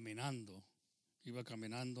 Caminando. Iba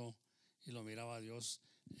caminando y lo miraba a Dios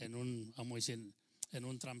en un, vamos a decir, en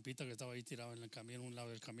un trampita que estaba ahí tirado en el camino, un lado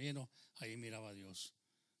del camino. Ahí miraba a Dios.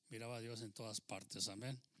 Miraba a Dios en todas partes.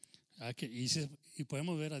 Amén. Y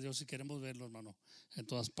podemos ver a Dios si queremos verlo, hermano, en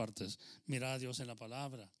todas partes. Mirar a Dios en la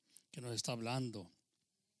palabra que nos está hablando.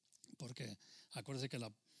 Porque acuérdense que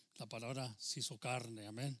la palabra se hizo carne,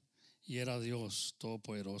 amén. Y era Dios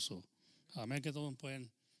todopoderoso. Amén, que todos pueden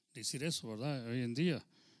decir eso, ¿verdad? Hoy en día.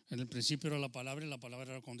 En el principio era la palabra y la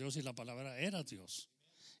palabra era con Dios y la palabra era Dios.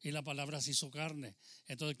 Y la palabra se hizo carne.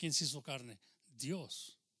 Entonces, ¿quién se hizo carne?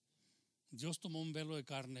 Dios. Dios tomó un velo de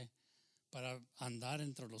carne para andar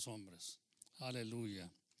entre los hombres.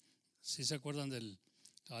 Aleluya. Si se acuerdan del,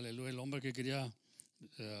 aleluya, el hombre que quería,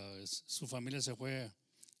 su familia se fue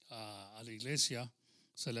a la iglesia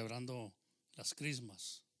celebrando las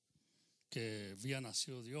crismas, que había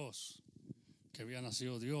nacido Dios,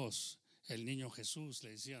 el niño Jesús,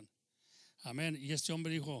 le decían. Amén. Y este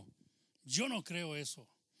hombre dijo, yo no creo eso.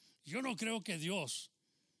 Yo no creo que Dios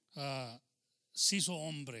se hizo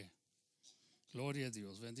hombre. Gloria a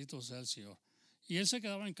Dios, bendito sea el Señor. Y él se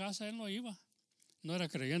quedaba en casa, él no iba, no era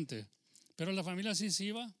creyente. Pero la familia sí se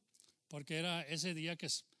iba, porque era ese día que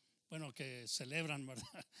celebran,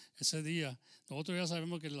 ¿verdad? Ese día. Nosotros ya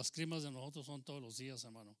sabemos que las crismas de nosotros son todos los días,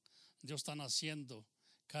 hermano. Dios está naciendo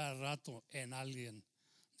cada rato en alguien.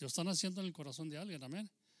 Dios está naciendo en el corazón de alguien, amén.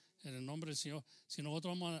 En el nombre del Señor. Si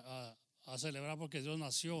nosotros vamos a celebrar porque Dios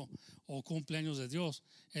nació o cumpleaños de Dios,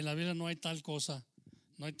 en la Biblia no hay tal cosa.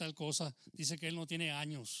 No hay tal cosa. Dice que Él no tiene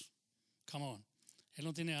años. Come on. Él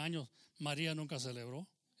no tiene años. María nunca celebró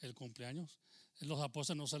el cumpleaños. Los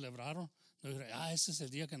apóstoles no celebraron. No dijeron, ese es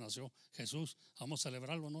el día que nació Jesús. Vamos a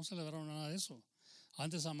celebrarlo. No celebraron nada de eso.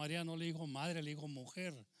 Antes a María no le dijo madre, le dijo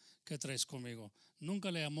mujer. ¿Qué traes conmigo?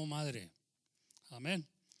 Nunca le llamó madre. Amén.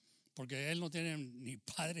 Porque Él no tiene ni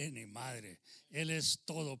padre ni madre. Él es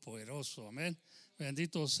todopoderoso. Amén.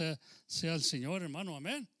 Bendito sea el Señor, hermano.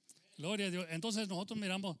 Amén. Gloria a Dios. Entonces nosotros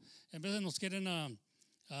miramos, en vez de nos quieren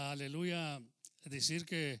aleluya, decir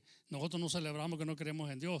que nosotros no celebramos, que no creemos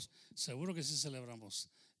en Dios. Seguro que sí celebramos.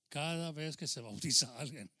 Cada vez que se bautiza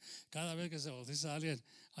alguien,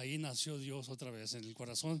 ahí nació Dios otra vez en el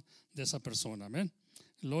corazón de esa persona. Amén.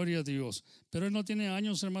 Gloria a Dios. Pero Él no tiene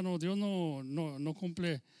años, hermano. Dios no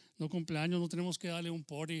cumple años. No tenemos que darle un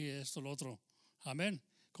pori, esto, lo otro. Amén.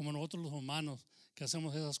 Como nosotros los humanos que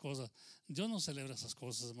hacemos esas cosas. Dios no celebra esas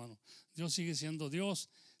cosas, hermano. Dios sigue siendo Dios,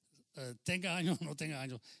 tenga años o no tenga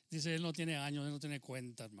años. Dice, Él no tiene años, Él no tiene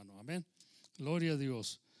cuenta, hermano. Amén. Gloria a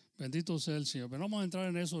Dios. Bendito sea el Señor. Pero no vamos a entrar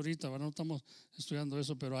en eso ahorita, ¿verdad? No estamos estudiando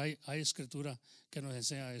eso, pero hay escritura que nos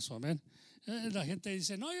enseña eso. Amén. La gente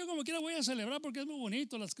dice, no, yo como quiera voy a celebrar porque es muy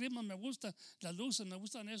bonito, las crismas me gustan, las luces me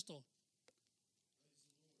gustan esto.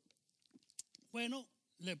 Bueno,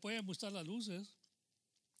 le pueden gustar las luces.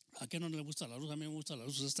 ¿A qué no le gusta la luz? A mí me gusta la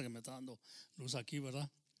luz esta que me está dando luz aquí, ¿verdad?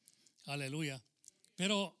 Aleluya.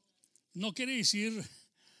 Pero no quiere decir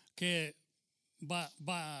que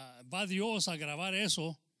va Dios a grabar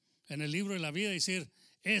eso en el libro de la vida y decir,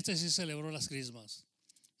 sí celebró las crismas.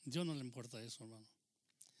 Dios no le importa eso, hermano.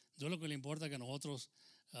 Dios lo que le importa es que nosotros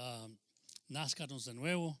nazcanos de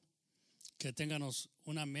nuevo, que tengamos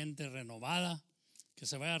una mente renovada, que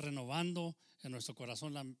se vaya renovando en nuestro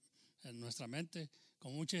corazón en nuestra mente.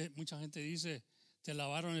 Como mucha gente dice, te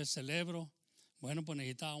lavaron el cerebro. Bueno, pues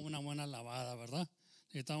necesitaba una buena lavada, ¿verdad?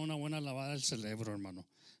 Necesitaba una buena lavada del cerebro, hermano.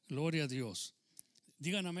 Gloria a Dios.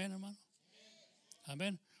 Digan amén, hermano.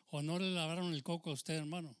 Amén. O no le lavaron el coco a usted,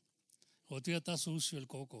 hermano. O todavía está sucio el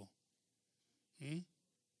coco.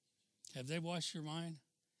 Have they washed your mind?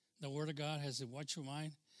 The Word of God, has it washed your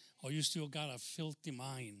mind? Or you still got a filthy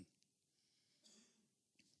mind?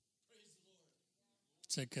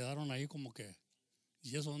 Se quedaron ahí como que,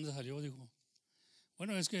 ¿y eso dónde salió? Dijo.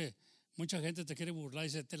 Bueno, es que mucha gente te quiere burlar y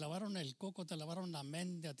dice, te lavaron el coco, te lavaron la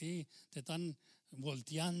mente a ti, te están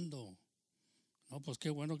volteando. No, pues qué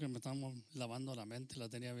bueno que me estamos lavando la mente, la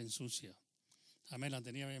tenía bien sucia. Amén, la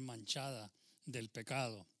tenía bien manchada del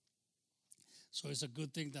pecado. So it's a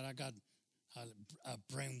good thing that I got a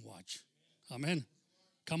brainwash. Amen.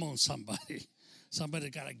 Come on, somebody. Somebody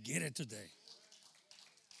got to get it today.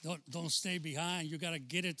 Don't stay behind. You got to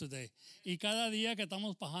get it today. Y cada día que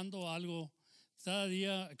estamos pasando algo, cada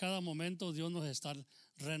día, cada momento, Dios nos está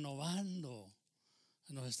renovando.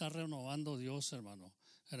 Nos está renovando Dios, hermano.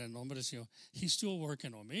 En el nombre del Señor. He's still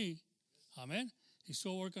working on me. Amen. He's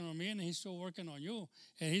still working on me and He's still working on you.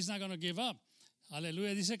 And He's not going to give up.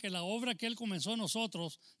 Aleluya. Dice que la obra que Él comenzó en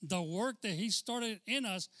nosotros, the work that He started in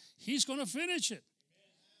us, He's going to finish it.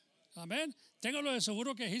 Amén. Téngalo de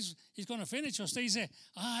seguro que he's going to finish. Usted dice,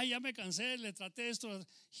 ya me cansé, le traté esto.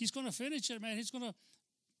 He's going to finish it, man. He's going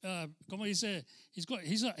to, como dice,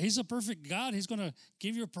 he's a perfect God. He's going to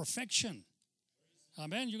give you perfection.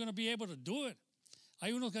 Amén. You're going to be able to do it.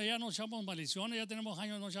 Hay unos que ya no echamos maldiciones, ya tenemos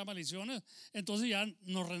años no echamos maldiciones. Entonces ya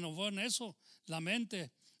nos renovó en eso la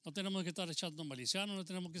mente. No tenemos que estar echando malicianos, no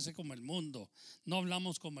tenemos que ser como el mundo. No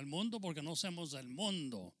hablamos como el mundo porque no somos del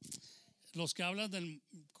mundo. Los que hablan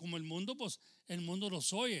como el mundo, pues el mundo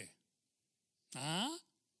los oye.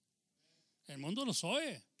 El mundo los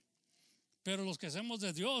oye. Pero los que hacemos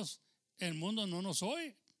de Dios, el mundo no nos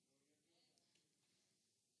oye.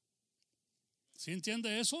 ¿Sí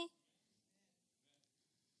entiende eso?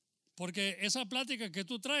 Porque esa plática que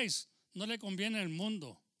tú traes no le conviene al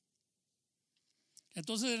mundo.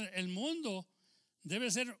 Entonces el mundo debe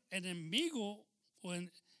ser enemigo o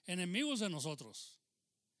enemigos de nosotros.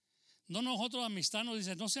 No nosotros amistad,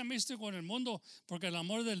 dice, no se amiste con el mundo porque el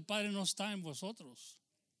amor del Padre no está en vosotros.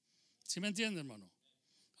 ¿Sí me entiende, hermano?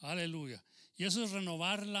 Aleluya. Y eso es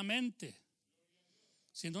renovar la mente.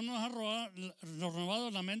 Si no nos ha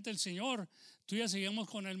renovado la mente el Señor, tú ya seguimos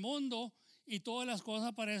con el mundo y todas las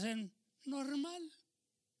cosas parecen normal.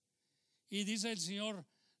 Y dice el Señor,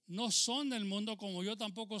 no son del mundo como yo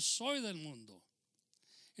tampoco soy del mundo.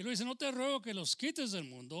 Y lo dice, no te ruego que los quites del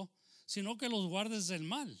mundo, sino que los guardes del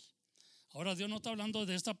mal. Ahora Dios no está hablando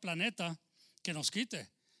de este planeta que nos quite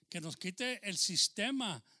el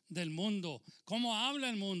sistema del mundo, cómo habla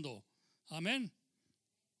el mundo. Amén.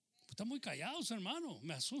 Están muy callados, hermano,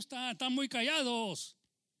 me asusta, están muy callados.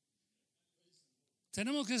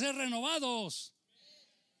 Tenemos que ser renovados.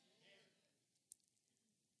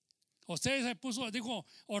 Usted dijo,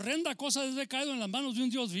 horrenda cosa es haber caído en las manos de un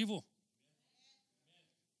Dios vivo.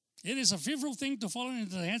 It is a fearful thing to fall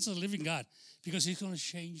into the hands of the living God because He's going to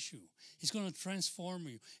change you. He's going to transform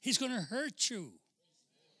you. He's going to hurt you.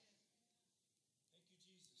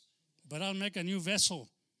 But I'll make a new vessel.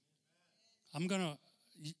 I'm going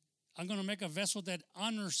to make a vessel that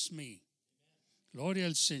honors me. Gloria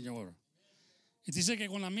al Señor. Y dice que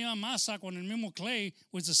con la misma masa, con el mismo clay,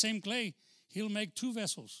 with the same clay, He'll make two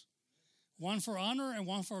vessels. One for honor and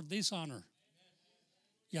one for dishonor.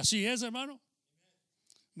 Y así es, hermano.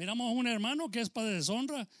 Miramos un hermano que es para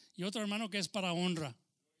deshonra y otro hermano que es para honra.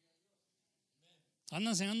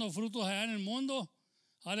 Anda enseñando frutos allá en el mundo,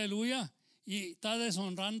 aleluya, y está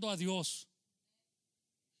deshonrando a Dios.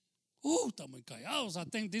 Está muy callados. I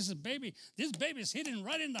think this baby is hitting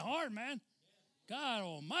right in the heart, man. God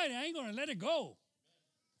Almighty, I ain't going to let it go.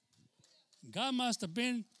 God must have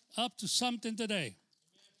been up to something today.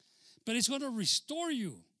 But He's going to restore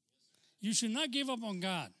you. You should not give up on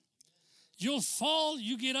God. You'll fall,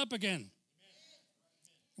 you get up again.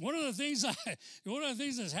 One of the things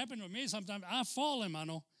that's happened with me sometimes, I fall,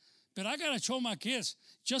 hermano, but I got to show my kids,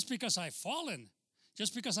 just because I've fallen,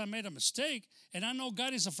 just because I made a mistake, and I know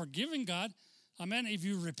God is a forgiving God, amen, if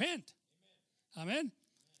you repent. Amen.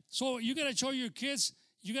 So you got to show your kids,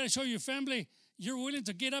 you got to show your family, you're willing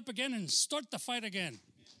to get up again and start the fight again.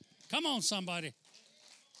 Come on, somebody.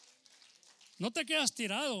 No te quedas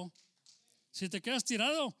tirado. Si te quedas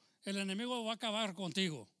tirado, el enemigo va a acabar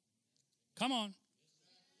contigo. Come on.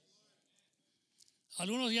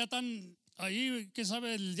 Algunos ya están ahí, ¿qué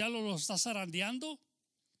sabe? El diablo los está zarandeando.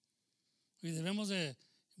 Y debemos de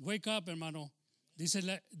wake up, hermano.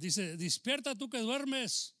 Dice, despierta tú que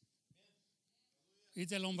duermes y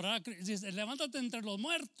te alumbrará. Dice, levántate entre los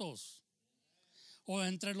muertos o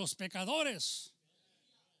entre los pecadores.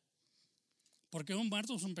 Porque un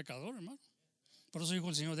muerto es un pecador, hermano. Por eso dijo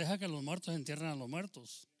el Señor, deja que los muertos entierren a los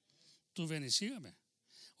muertos. Tú ven y sígame.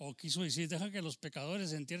 O quiso decir, deja que los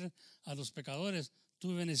pecadores entierren a los pecadores.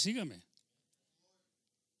 Tú ven y sígame.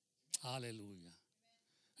 Aleluya.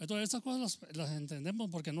 Entonces estas cosas las entendemos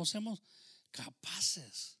porque no somos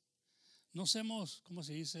capaces. No somos, ¿cómo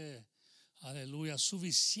se dice? Aleluya,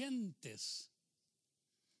 suficientes.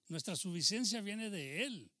 Nuestra suficiencia viene de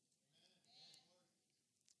Él.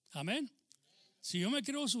 Amén. Si yo me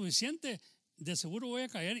creo suficiente, de seguro voy a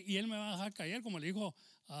caer y Él me va a dejar caer, como le dijo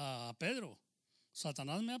a Pedro.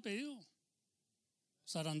 Satanás me ha pedido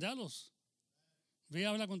zarandealos. Ve y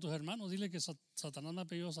habla con tus hermanos, dile que Satanás me ha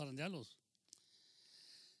pedido zarandealos.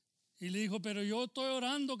 Y le dijo, pero yo estoy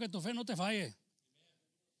orando que tu fe no te falle.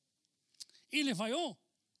 Y le falló.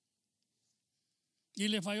 Y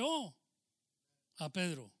le falló a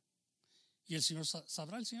Pedro. Y el Señor,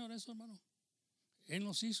 ¿sabrá el Señor eso, hermano? Él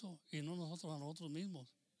nos hizo y no nosotros a nosotros mismos.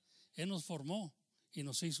 Él nos formó y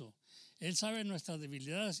nos hizo. Él sabe nuestras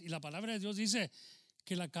debilidades. Y la palabra de Dios dice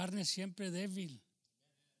que la carne es siempre débil.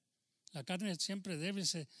 La carne es siempre débil,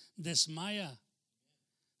 se desmaya.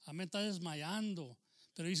 Amén, está desmayando.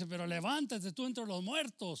 Pero dice, pero levántate tú entre los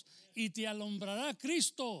muertos y te alumbrará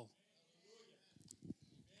Cristo.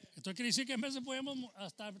 Esto quiere decir que en veces podemos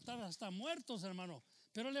estar hasta muertos, hermano.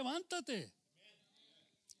 Pero levántate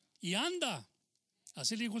y anda.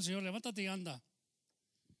 Así le dijo el Señor, levántate y anda.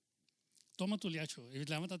 Toma tu liacho y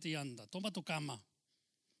levántate y anda. Toma tu cama,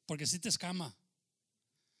 porque si te escama,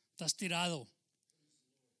 estás tirado.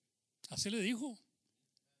 Así le dijo.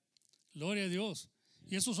 Gloria a Dios.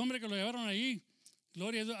 Y esos hombres que lo llevaron ahí,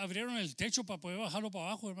 gloria a Dios, abrieron el techo para poder bajarlo para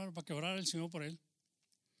abajo, hermano, para que orara el Señor por él.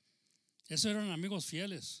 Esos eran amigos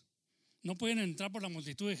fieles. No pueden entrar por la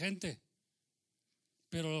multitud de gente,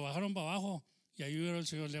 pero lo bajaron para abajo y ahí oró el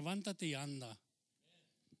Señor, levántate y anda.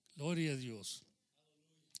 Gloria a Dios.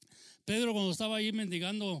 Pedro, cuando estaba ahí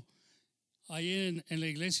mendigando ahí en la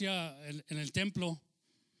iglesia, en el templo,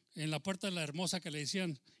 en la puerta de la hermosa que le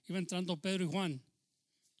decían, iba entrando Pedro y Juan.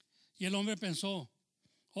 Y el hombre pensó,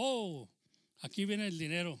 oh, aquí viene el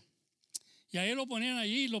dinero. Y ahí lo ponían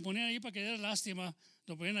allí para que diera lástima,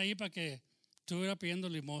 lo ponían ahí para que estuviera pidiendo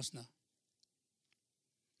limosna.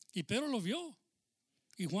 Y Pedro lo vio.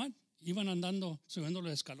 Y Juan iban andando, subiendo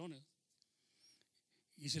los escalones.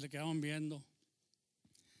 Y se le quedaban viendo.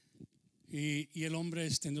 Y el hombre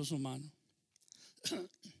extendió su mano.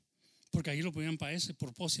 Porque ahí lo ponían para ese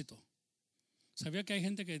propósito. ¿Sabía que hay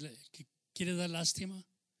gente que quiere dar lástima?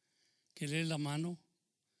 Que lee la mano.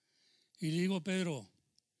 Y le digo, Pedro,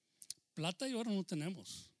 plata y oro no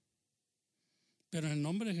tenemos. Pero en el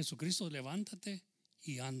nombre de Jesucristo, levántate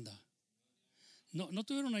y anda. No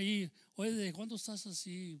tuvieron ahí, oye, ¿de cuánto estás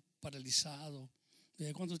así paralizado?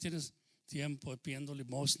 ¿De cuánto tienes tiempo pidiendo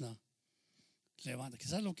limosna? Levántate.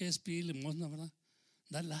 ¿Sabes lo que es pedir limosna, verdad?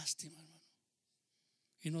 Dar lástima, hermano.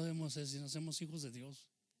 Y no debemos ser, sino somos hijos de Dios.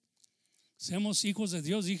 Seamos hijos de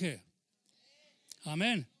Dios, dije.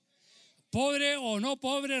 Amén. Pobre o no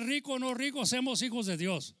pobre, rico o no rico, seamos hijos de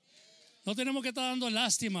Dios. No tenemos que estar dando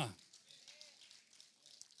lástima.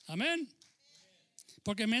 Amén.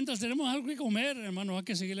 Porque mientras tenemos algo que comer, hermano, hay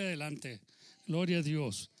que seguirle adelante. Gloria a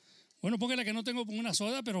Dios. Bueno, póngale que no tengo una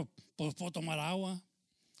soda, pero pues puedo tomar agua.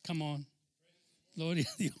 Come on. Gloria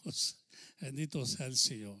a Dios. Bendito sea el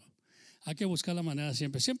Señor. Hay que buscar la manera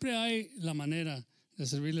siempre. Siempre hay la manera de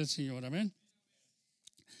servirle al Señor. Amén.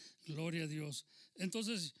 Gloria a Dios.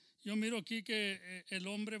 Entonces, yo miro aquí que el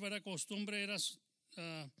hombre, para costumbre, era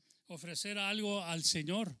ofrecer algo al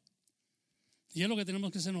Señor. Y es lo que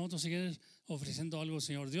tenemos que hacer nosotros, seguir ofreciendo algo al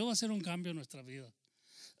Señor. Dios va a hacer un cambio en nuestra vida.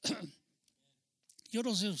 Yo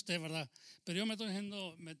no sé usted, ¿verdad? Pero yo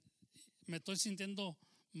me estoy sintiendo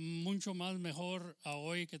mucho más mejor a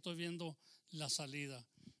hoy que estoy viendo la salida.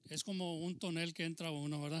 Es como un tonel que entra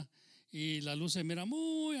uno, ¿verdad? Y la luz se mira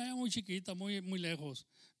muy chiquita, muy lejos.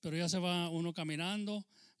 Pero ya se va uno caminando,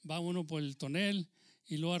 va uno por el tonel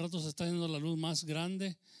y luego a rato se está haciendo la luz más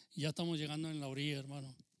grande y ya estamos llegando en la orilla,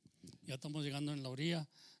 hermano. Ya estamos llegando en la orilla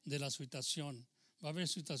de la situación. Va a haber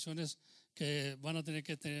situaciones que vamos a tener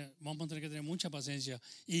que tener mucha paciencia.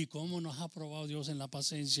 Y cómo nos ha probado Dios en la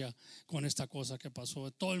paciencia con esta cosa que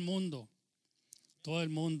pasó. Todo el mundo,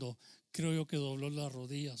 creo yo que dobló las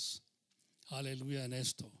rodillas. Aleluya en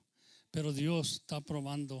esto. Pero Dios está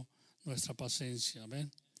probando nuestra paciencia.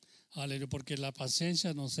 Amén. Aleluya, porque la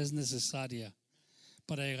paciencia nos es necesaria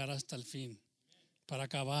para llegar hasta el fin, para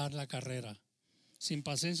acabar la carrera. Sin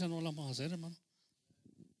paciencia no la vamos a hacer, hermano.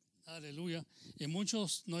 Aleluya. Y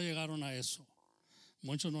muchos no llegaron a eso.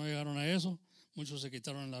 Muchos no llegaron a eso. Muchos se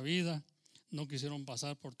quitaron la vida. No quisieron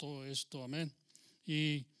pasar por todo esto. Amén.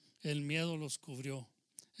 Y el miedo los cubrió.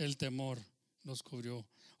 El temor los cubrió.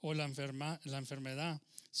 O la enfermedad,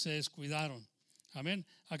 se descuidaron. Amén.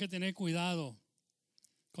 Hay que tener cuidado.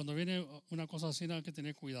 Cuando viene una cosa así, hay que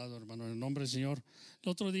tener cuidado, hermano, en el nombre del Señor. El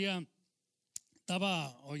otro día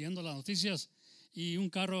estaba oyendo las noticias y un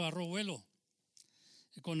carro agarró vuelo.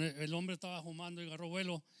 El hombre estaba fumando y agarró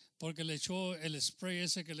vuelo porque le echó el spray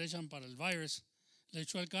ese que le echan para el virus. Le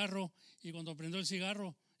echó al carro y cuando prendió el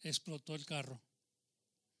cigarro, explotó el carro.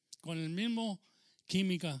 Con el mismo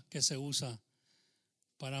química que se usa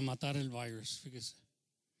para matar el virus, fíjese.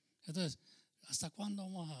 Entonces, ¿hasta cuándo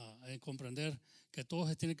vamos a comprender que todo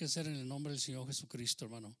se tiene que hacer en el nombre del Señor Jesucristo,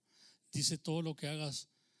 hermano? Dice, todo lo que hagas,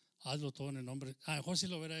 hazlo todo en el nombre. A lo mejor si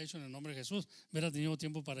lo hubiera hecho en el nombre de Jesús, hubiera tenido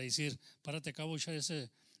tiempo para decir, párate acá, voy a echar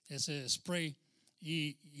ese spray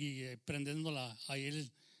y prendiéndola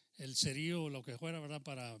ahí el cerillo o lo que fuera, ¿verdad?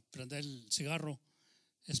 Para prender el cigarro,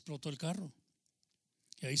 explotó el carro.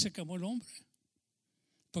 Y ahí se quemó el hombre.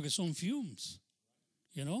 Porque son fumes.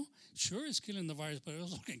 You know? Sure, it's killing the virus, but it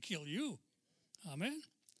also can kill you. Amen.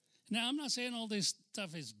 Now, I'm not saying all this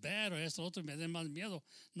stuff is bad o esto, otro, me den más miedo.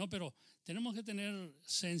 No, pero tenemos que tener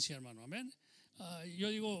ciencia, hermano. Amén. Yo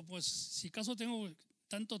digo, pues, si acaso tengo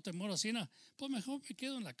tanto temor así, pues mejor me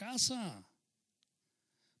quedo en la casa.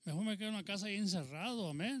 Mejor me quedo en la casa ahí encerrado.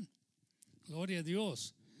 Amén. Gloria a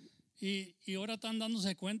Dios. Y ahora están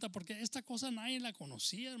dándose cuenta, porque esta cosa nadie la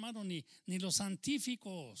conocía, hermano, ni los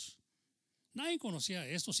científicos. Nadie conocía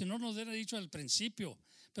esto, si no nos hubiera dicho al principio.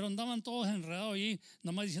 Pero andaban todos enredados ahí,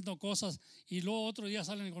 nomás diciendo cosas, y luego otro día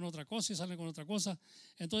salen con otra cosa y salen con otra cosa.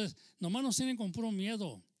 Entonces, nomás nos tienen con puro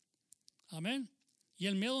miedo. Amén. Y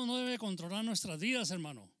el miedo no debe controlar nuestras vidas,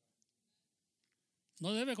 hermano.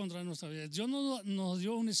 No debe controlar nuestras vidas. Dios nos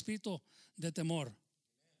dio un espíritu de temor,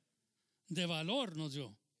 de valor nos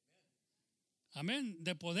dio. Amén,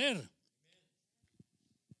 de poder.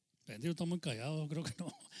 Bendito, está muy callado, creo que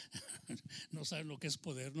no. No sabe lo que es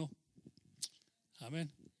poder, ¿no? Amén.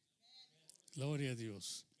 Gloria a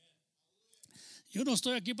Dios. Yo no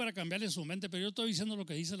estoy aquí para cambiarle su mente, pero yo estoy diciendo lo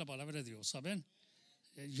que dice la palabra de Dios. ¿Saben?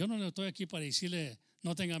 Yo no estoy aquí para decirle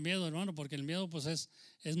no tenga miedo, hermano, porque el miedo pues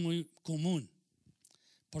es muy común.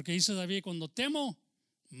 Porque dice David, cuando temo,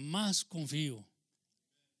 más confío.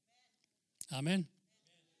 Amén.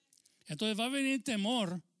 Entonces va a venir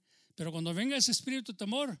temor, pero cuando venga ese espíritu de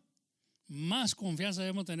temor, más confianza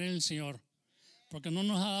debemos tener en el Señor. Porque no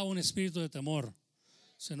nos ha dado un espíritu de temor,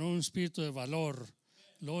 sino un espíritu de valor.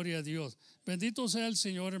 Gloria a Dios. Bendito sea el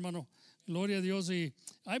Señor, hermano. Gloria a Dios. Y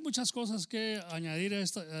hay muchas cosas que añadir a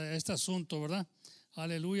este asunto, ¿verdad?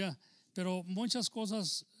 Aleluya. Pero muchas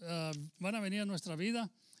cosas van a venir a nuestra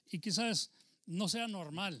vida y quizás no sea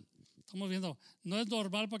normal. Estamos viendo, no es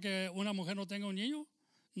normal para que una mujer no tenga un niño.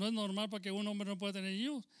 No es normal para que un hombre no pueda tener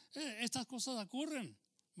niños. Estas cosas ocurren,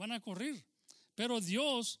 van a ocurrir. Pero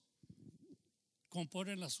Dios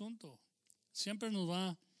compone el asunto. Siempre nos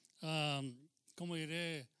va, como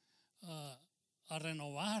diré, a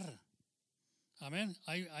renovar. Amén.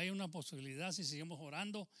 Hay una posibilidad si seguimos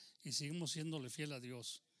orando y seguimos siéndole fiel a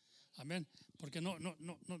Dios. Amén. Porque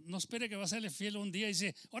no espere que va a serle fiel un día y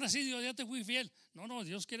dice, ahora sí, Dios, ya te fui fiel. No,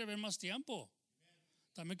 Dios quiere ver más tiempo.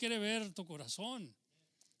 También quiere ver tu corazón.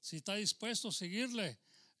 Si está dispuesto a seguirle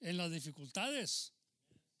en las dificultades.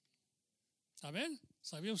 Amén.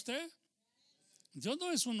 ¿Sabía usted? Dios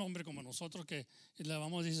no es un hombre como nosotros que le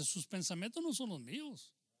vamos a decir, sus pensamientos no son los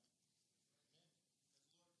míos.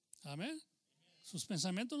 Amén. Sus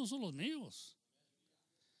pensamientos no son los míos.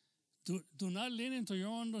 Do not lean into your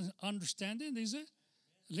own understanding, dice.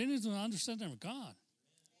 Lean into the understanding of God.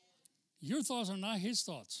 Your thoughts are not his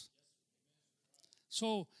thoughts.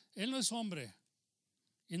 So, él no es hombre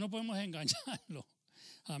y no podemos engañarlo.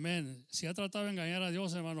 Amén. Si ha tratado de engañar a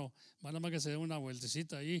Dios, hermano, nada más que se dé una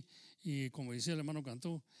vueltecita ahí y como dice el hermano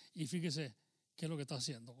Cantú, y fíjese qué es lo que está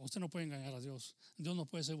haciendo. Usted no puede engañar a Dios. Dios no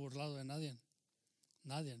puede ser burlado de nadie.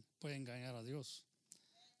 Nadie puede engañar a Dios.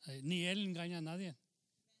 Ni Él engaña a nadie.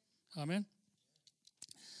 Amén.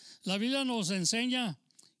 La Biblia nos enseña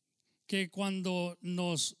que cuando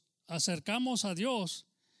nos acercamos a Dios,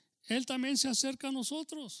 Él también se acerca a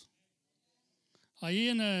nosotros. Ahí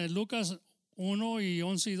en Lucas 1 y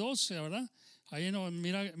 11 y 12, ¿verdad? Ahí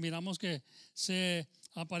miramos que se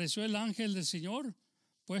apareció el ángel del Señor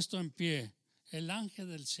puesto en pie. El ángel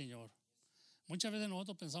del Señor. Muchas veces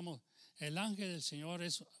nosotros pensamos, el ángel del Señor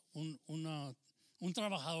es un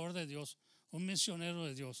trabajador de Dios, un misionero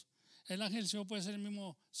de Dios. El ángel del Señor puede ser el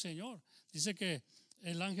mismo Señor. Dice que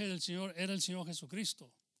el ángel del Señor era el Señor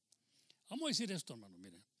Jesucristo. Vamos a decir esto, hermano,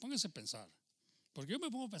 mire, póngase a pensar. Porque yo me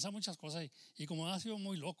pongo a pensar muchas cosas y como ha sido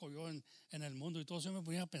muy loco yo en el mundo y todo eso, yo me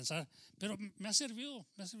ponía a pensar. Pero me ha servido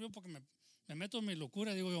porque me meto en mi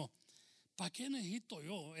locura y digo yo, ¿para qué necesito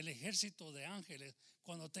yo el ejército de ángeles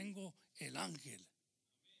cuando tengo el ángel?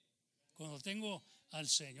 Cuando tengo al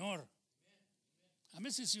Señor.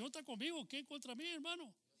 Amén, si el Señor está conmigo, ¿quién contra mí,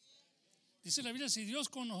 hermano? Dice la Biblia, si Dios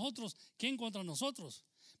con nosotros, ¿quién contra nosotros?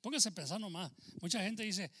 Póngase a pensar nomás. Mucha gente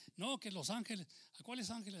dice, no, que los ángeles, ¿a cuáles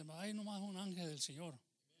ángeles? Hay nomás un ángel del Señor.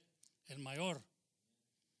 El mayor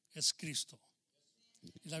es Cristo.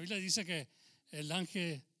 Y la Biblia dice que el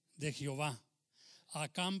ángel de Jehová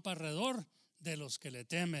acampa alrededor de los que le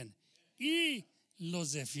temen y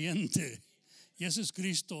los defiende. Y eso es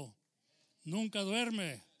Cristo. Nunca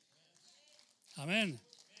duerme. Amén.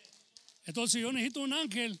 Entonces, si yo necesito un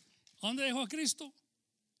ángel, ¿dónde dejo a Cristo?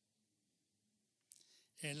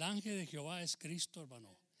 El ángel de Jehová es Cristo,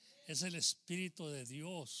 hermano. Es el Espíritu de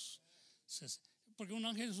Dios. Porque un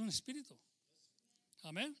ángel es un espíritu.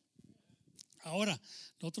 Amén. Ahora,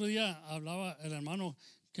 el otro día hablaba el hermano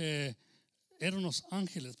que eran los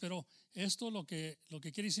ángeles, pero esto lo que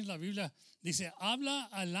quiere decir la Biblia, dice, habla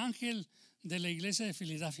al ángel de la iglesia de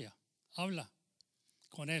Filadelfia. Habla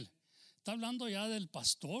con él. Está hablando ya del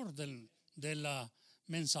pastor, del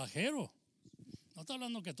mensajero. No está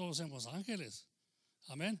hablando que todos somos ángeles.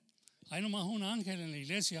 Amén. Hay nomás un ángel en la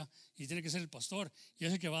iglesia y tiene que ser el pastor y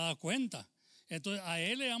es el que va a dar cuenta. Entonces a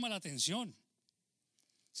él le llama la atención.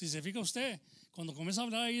 Si se fija usted, cuando comienza a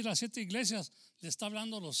hablar ahí de las 7 iglesias, le está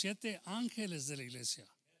hablando a los 7 ángeles de la iglesia.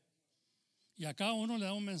 Y a cada uno le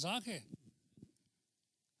da un mensaje.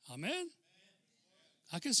 Amén.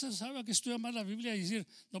 ¿A qué se sabe? ¿A qué estudia más la Biblia y decir,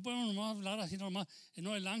 no podemos nomás hablar así nomás?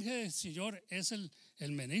 No, el ángel del Señor es el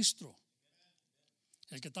ministro.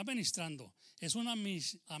 El que está ministrando es un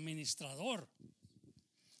administrador,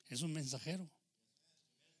 es un mensajero.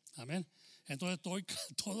 Amén. Entonces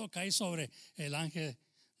todo cae sobre el ángel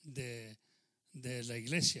de la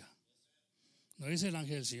iglesia. No dice el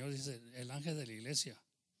ángel del Señor, dice el ángel de la iglesia.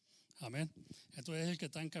 Amén. Entonces es el que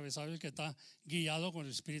está encabezado, el que está guiado con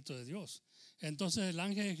el Espíritu de Dios. Entonces el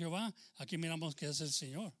ángel de Jehová, aquí miramos que es el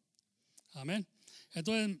Señor. Amén.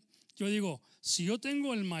 Entonces yo digo, si yo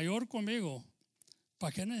tengo el mayor conmigo,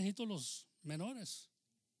 ¿para qué necesito los menores?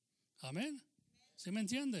 Amén. ¿Sí me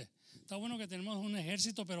entiende? Está bueno que tenemos un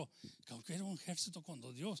ejército, pero aunque era un ejército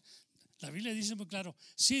cuando Dios, la Biblia dice muy claro,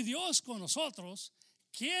 si Dios con nosotros,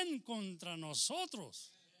 ¿quién contra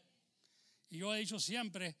nosotros? Y yo he dicho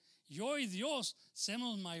siempre, yo y Dios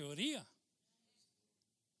somos mayoría.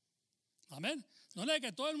 Amén. No le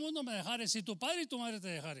que todo el mundo me dejare, si tu padre y tu madre te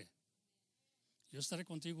dejare, yo estaré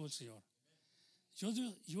contigo, el Señor.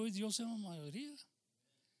 Yo y Dios somos mayoría.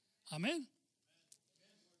 Amén.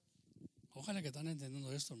 Ojalá que están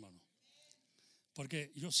entendiendo esto, hermano.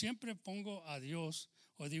 Porque yo siempre pongo a Dios,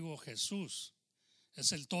 o digo Jesús,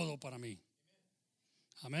 es el todo para mí.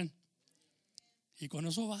 Amén. Y con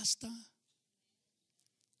eso basta.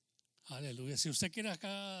 Aleluya. Si usted quiere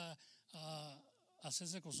acá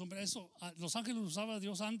hacerse costumbre, eso, los ángeles usaban a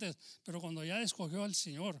Dios antes, pero cuando ya escogió al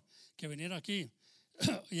Señor que viniera aquí,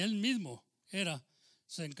 y Él mismo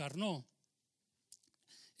se encarnó.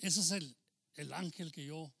 Ese es el ángel que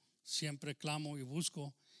yo siempre clamo y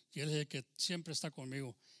busco, y Él es el que siempre está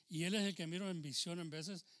conmigo. Y Él es el que miro en visión en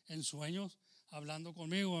veces, en sueños, hablando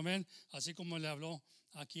conmigo, amén. Así como le habló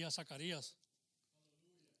aquí a Zacarías.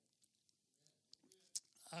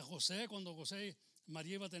 A José, cuando José y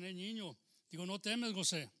María iba a tener niño, digo, no temes,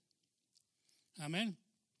 José. Amén.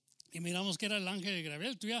 Y miramos que era el ángel de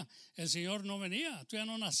Gabriel. El Señor no venía, ya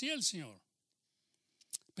no nacía el Señor.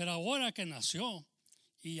 Pero ahora que nació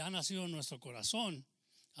y ha nacido en nuestro corazón,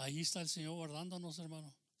 ahí está el Señor guardándonos,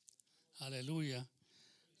 hermano. Aleluya.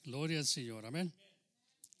 Gloria al Señor. Amén.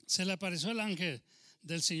 Se le apareció el ángel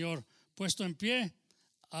del Señor puesto en pie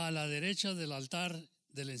a la derecha del altar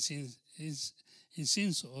del incienso.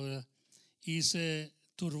 Y se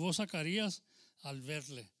turbó Zacarías al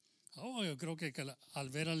verle. Yo creo que al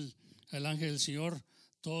ver al ángel del Señor,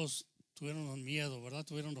 todos tuvieron miedo, ¿verdad?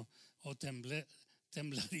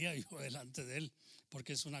 Temblaría yo delante de él,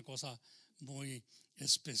 porque es una cosa muy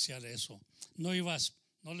especial eso. No lo iba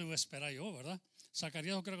a esperar yo, ¿verdad?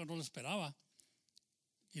 Zacarías yo creo que no lo esperaba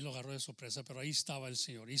y lo agarró de sorpresa, pero ahí estaba el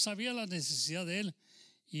Señor y sabía la necesidad de él,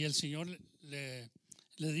 y el Señor le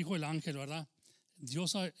dijo el ángel, ¿verdad?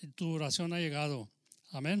 Dios, tu oración ha llegado.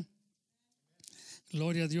 Amén.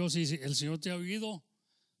 Gloria a Dios. Y el Señor te ha oído,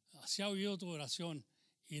 se ha oído tu oración,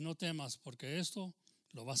 y no temas, porque esto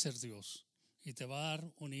lo va a hacer Dios y te va a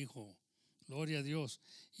dar un hijo. Gloria a Dios.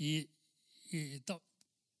 Y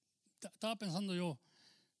estaba pensando yo,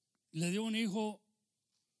 le dio un hijo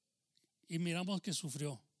y miramos que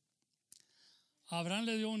sufrió. Abraham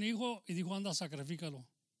le dio un hijo y dijo, anda, sacrifícalo.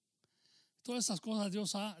 Todas estas cosas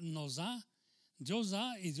Dios nos da, Dios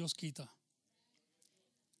da y Dios quita.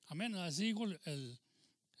 Amén. Así dijo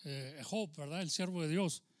Job, ¿verdad? El siervo de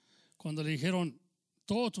Dios, cuando le dijeron,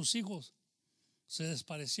 todos tus hijos se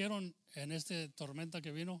desaparecieron en esta tormenta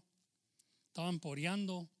que vino, estaban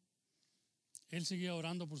poreando. Él seguía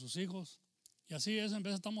orando por sus hijos. Y así es, en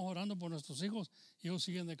vez estamos orando por nuestros hijos, y ellos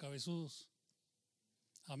siguen de cabezudos.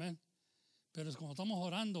 Amén. Pero es como estamos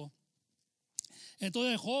orando.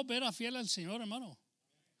 Entonces Job era fiel al Señor, hermano.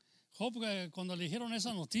 Job, cuando le dijeron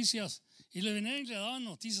esas noticias, y le venían y le daban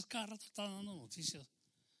noticias, cada rato estaban dando noticias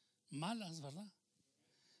malas, ¿verdad?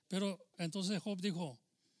 Pero entonces Job dijo,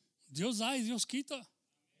 Dios da y Dios quita.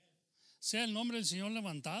 Sea el nombre del Señor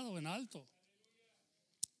levantado en alto.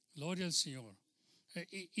 Gloria al Señor.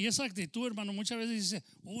 Y esa actitud, hermano, muchas veces dice,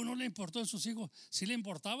 no le importó a sus hijos. Sí le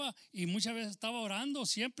importaba, y muchas veces estaba orando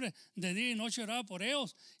siempre, de día y noche oraba por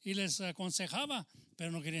ellos y les aconsejaba,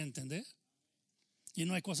 pero no querían entender. Y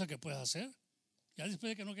no hay cosa que puedas hacer. Ya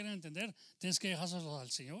después de que no quieren entender, tienes que dejárselos al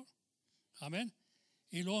Señor. Amén.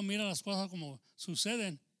 Y luego mira las cosas como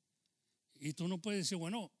suceden, y tú no puedes decir,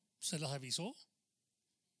 bueno, se las avisó.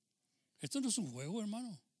 Esto no es un juego,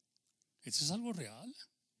 hermano. Esto es algo real.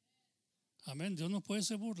 Amén. Dios no puede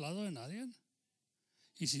ser burlado de nadie.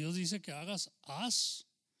 Y si Dios dice que hagas, haz.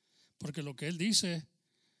 Porque lo que Él dice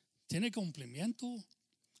tiene cumplimiento,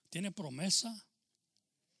 tiene promesa.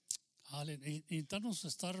 Intentarnos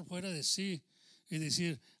estar fuera de sí y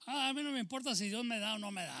decir, a mí no me importa si Dios me da o no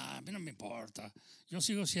me da, a mí no me importa. Yo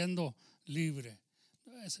sigo siendo libre.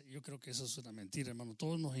 Yo creo que eso es una mentira, hermano.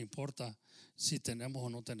 Todo nos importa si tenemos o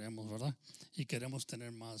no tenemos, ¿verdad? Y queremos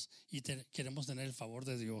tener más. Y queremos tener el favor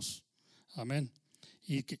de Dios. Amén.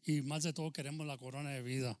 Y más de todo queremos la corona de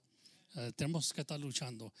vida. Tenemos que estar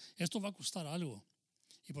luchando. Esto va a costar algo,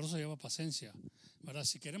 y por eso lleva paciencia, ¿verdad?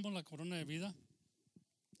 Si queremos la corona de vida,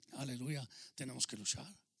 aleluya, tenemos que luchar.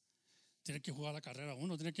 Tiene que jugar la carrera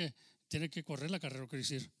uno, tiene que correr la carrera, quiere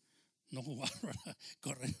decir, no jugar, ¿verdad?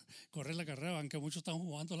 Correr la carrera, aunque muchos están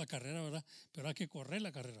jugando la carrera, ¿verdad? Pero hay que correr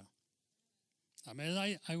la carrera. También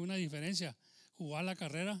hay una diferencia, jugar la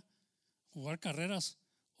carrera, jugar carreras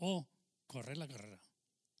o correr la carrera.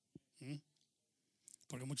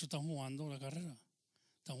 Porque muchos están jugando la carrera,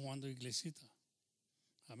 están jugando iglesita.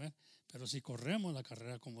 Amén. Pero si corremos la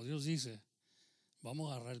carrera como Dios dice,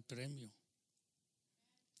 vamos a agarrar el premio.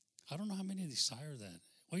 I don't know how many desire that.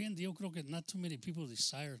 Hoy en día yo creo que not too many people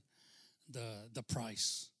desire the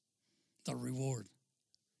prize, the reward.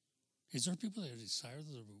 Is there people that desire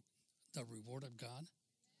the reward of God?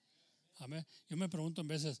 Amén. Yo me pregunto en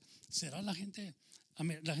veces, ¿será la gente?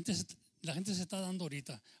 Amén, la gente se está dando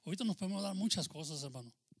ahorita. Ahorita nos podemos dar muchas cosas,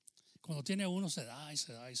 hermano. Cuando tiene uno se da y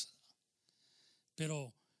se da y se da.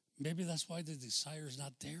 Pero maybe that's why the desire is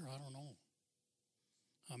not there. I don't know.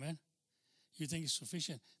 Amen. You think it's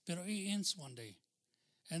sufficient, pero it ends one day,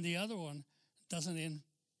 and the other one doesn't end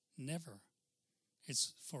never.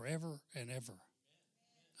 It's forever and ever.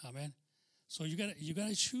 Amen. So you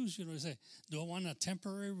gotta choose. You say, do I want a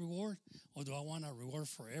temporary reward or do I want a reward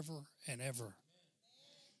forever and ever?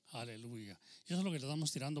 Aleluya. Y eso es lo que le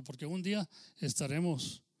estamos tirando, porque un día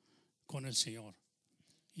estaremos con el Señor.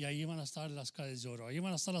 Y ahí van a estar las calles de oro, ahí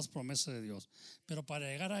van a estar las promesas de Dios. Pero para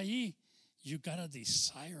llegar ahí, you gotta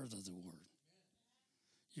desire the word.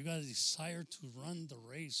 You gotta desire to run the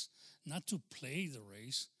race, not to play the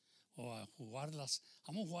race. O a jugarlas.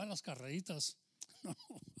 Vamos a jugar las carreritas.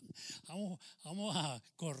 No, vamos a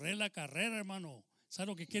correr la carrera, hermano. ¿Sabes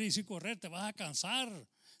lo que quiere decir correr? Te vas a cansar,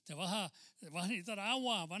 vas a necesitar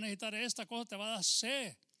agua, vas a necesitar esta cosa, te va a dar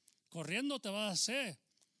sed. Corriendo te va a dar sed.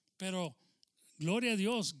 Pero gloria a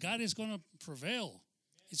Dios, God is going to prevail.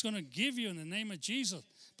 He's going to give you in the name of Jesus.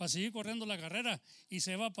 Para seguir corriendo la carrera y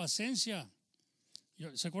se va paciencia.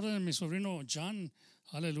 ¿Se acuerdan de mi sobrino John?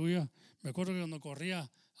 Aleluya. Me acuerdo que cuando corría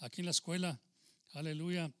aquí en la escuela,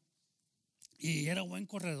 aleluya, y era buen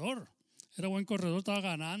corredor, estaba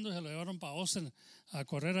ganando, se lo llevaron para Austin a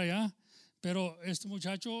correr allá. Pero este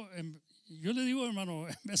muchacho, yo le digo, hermano,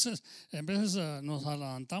 en veces nos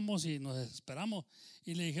adelantamos y nos esperamos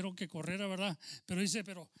y le dijeron que corriera, ¿verdad? Pero dice,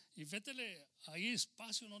 y vétele ahí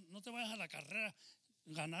espacio, no te vayas a la carrera,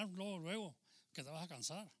 ganar luego, que te vas a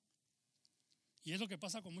cansar. Y es lo que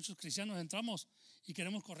pasa con muchos cristianos, entramos y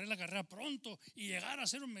queremos correr la carrera pronto y llegar a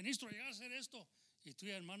ser un ministro, llegar a ser esto. Y tú,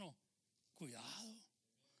 hermano, cuidado,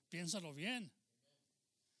 piénsalo bien.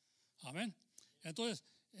 Amén. Entonces,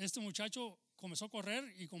 este muchacho comenzó a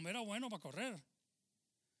correr y como era bueno para correr,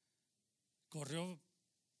 corrió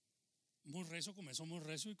muy recio, comenzó muy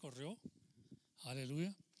recio y corrió.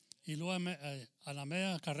 Aleluya. Y luego a la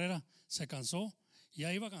media carrera se cansó.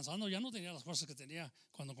 Ya iba cansando, ya no tenía las fuerzas que tenía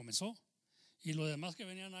cuando comenzó. Y los demás que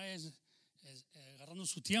venían ahí agarrando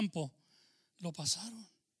su tiempo, lo pasaron.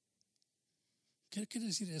 ¿Qué quiere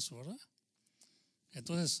decir eso, verdad?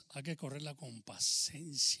 Entonces hay que correrla con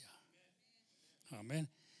paciencia. Amén.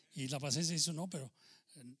 Y la paciencia dice, no, pero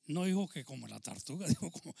no dijo que como la tortuga,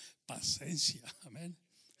 dijo como paciencia. Amén.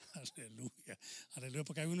 Aleluya, aleluya,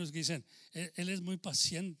 porque hay unos que dicen, él es muy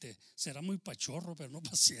paciente, será muy pachorro, pero no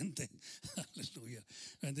paciente. Aleluya,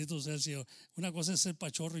 bendito sea el Señor. Una cosa es ser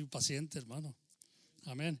pachorro y paciente, hermano.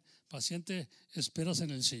 Amén. Paciente, esperas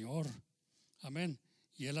en el Señor. Amén.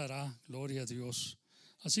 Y Él hará, gloria a Dios.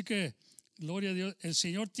 Así que, gloria a Dios, el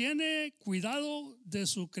Señor tiene cuidado de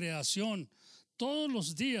su creación todos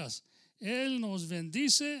los días. Él nos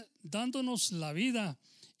bendice dándonos la vida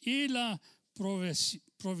y la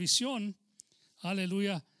provisión,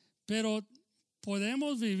 aleluya, pero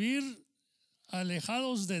podemos vivir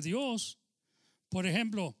alejados de Dios. Por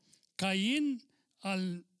ejemplo, Caín,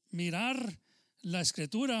 al mirar la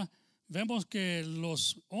escritura, vemos que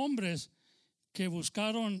los hombres que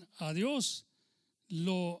buscaron a Dios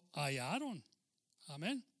lo hallaron.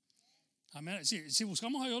 Amén. Amén. Si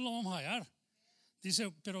buscamos a Dios, lo vamos a hallar.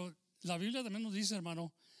 Dice, pero la Biblia también nos dice,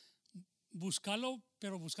 hermano, búscalo,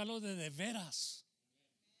 pero búscalo de veras.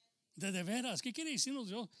 De veras. ¿Qué quiere decirnos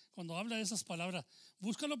Dios cuando habla de esas palabras?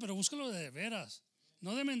 Búscalo, pero búscalo de veras,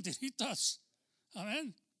 no de mentiritas.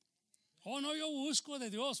 Amén. Oh, no, yo busco de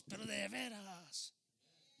Dios, pero de veras.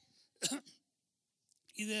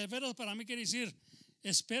 Y de veras para mí quiere decir,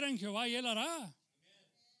 espera en Jehová y Él hará.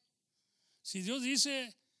 Si Dios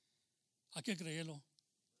dice, hay que creerlo.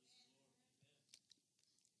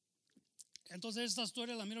 Entonces esta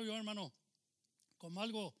historia la miro yo, hermano, como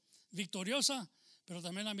algo victoriosa, pero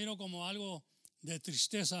también la miro como algo de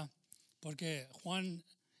tristeza, porque Juan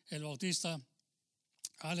el Bautista,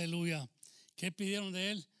 aleluya, ¿qué pidieron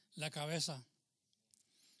de él? La cabeza,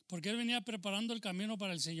 porque él venía preparando el camino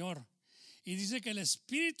para el Señor. Y dice que el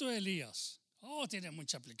espíritu de Elías, tiene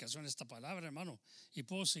mucha aplicación esta palabra, hermano, y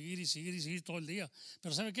puedo seguir y seguir y seguir todo el día,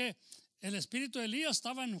 pero ¿sabe qué? El espíritu de Elías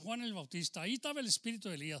estaba en Juan el Bautista, ahí estaba el espíritu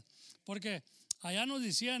de Elías, porque allá nos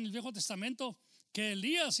decía en el Viejo Testamento que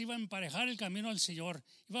Elías iba a emparejar el camino al Señor,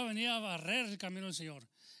 iba a venir a barrer el camino al Señor.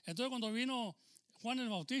 Entonces cuando vino Juan el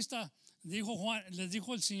Bautista, les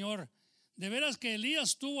dijo el Señor, de veras que Elías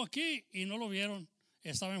estuvo aquí y no lo vieron,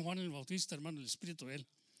 estaba en Juan el Bautista, hermano, el espíritu de él.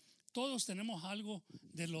 Todos tenemos algo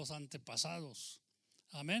de los antepasados,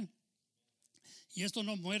 amén. Y esto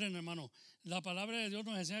no mueren, hermano. La palabra de Dios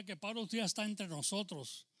nos enseña que Pablo ya está entre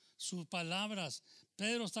nosotros, sus palabras,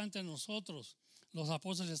 Pedro está entre nosotros, los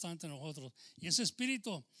apóstoles están entre nosotros. Y ese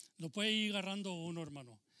espíritu lo puede ir agarrando uno,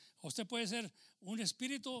 hermano. Usted puede ser un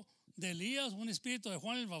espíritu de Elías, un espíritu de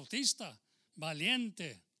Juan el Bautista,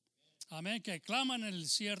 valiente, amén, que clama en el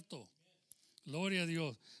desierto. Gloria a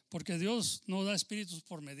Dios, porque Dios no da espíritus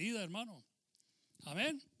por medida, hermano.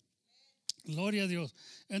 Amén. Gloria a Dios.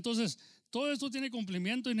 Entonces, todo esto tiene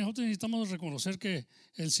cumplimiento y nosotros necesitamos reconocer que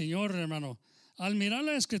el Señor, hermano, al mirar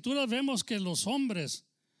la Escritura vemos que los hombres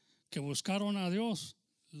que buscaron a Dios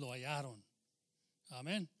lo hallaron.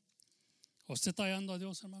 Amén. ¿Usted está hallando a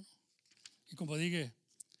Dios, hermano? Y como dije,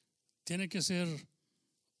 tiene que ser,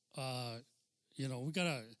 we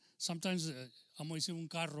gotta, sometimes, vamos a decir un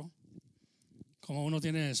carro, como uno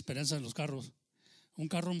tiene experiencia en los carros, un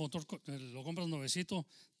carro, un motor, lo compras nuevecito,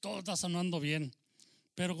 todo está sonando bien,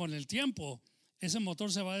 pero con el tiempo ese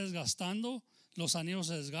motor se va desgastando, los anillos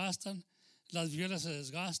se desgastan, las bielas se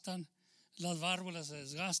desgastan, las válvulas se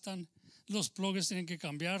desgastan, los plugs tienen que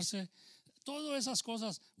cambiarse, todas esas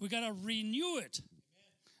cosas, we gotta renew it,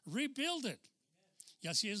 rebuild it. Y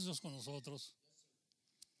así es Dios con nosotros.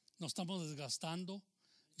 Nos estamos desgastando.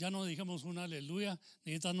 Ya no dijimos un aleluya,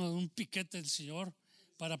 necesitamos un piquete del Señor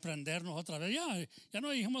para prendernos otra vez. Ya no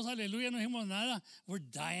dijimos aleluya, no dijimos nada. We're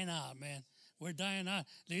dying out, man. We're dying out.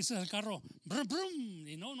 Le dices al carro, brum, brum.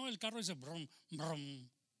 Y no, el carro dice brum, brum,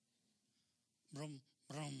 brum,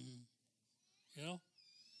 brum. You know?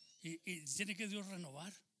 Y tiene que Dios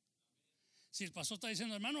renovar. Si el pastor está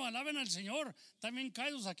diciendo, hermano, alaben al Señor, también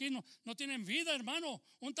caídos aquí, no tienen vida, hermano.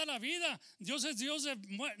 ¿Dónde está la vida? Dios es Dios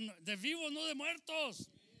de vivos, no de muertos.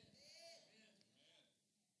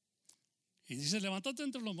 Y dice, levántate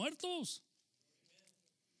entre los muertos.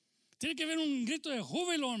 Tiene que haber un grito de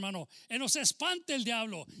júbilo, hermano. Y no se espante el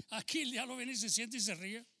diablo. Aquí el diablo viene y se siente y se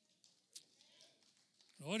ríe.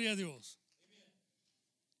 Gloria a Dios.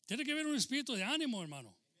 Tiene que haber un espíritu de ánimo,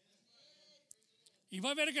 hermano. Y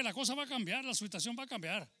va a ver que la cosa va a cambiar, la situación va a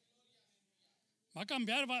cambiar. Va a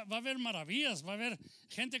cambiar, va a haber maravillas, va a haber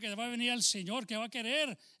gente que va a venir al Señor, que va a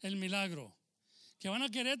querer el milagro, que van a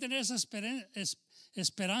querer tener esa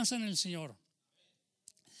esperanza en el Señor.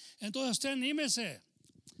 Entonces usted anímese.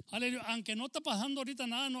 Aleluya. Aunque no está pasando ahorita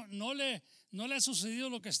nada, no le ha sucedido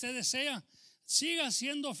lo que usted desea, siga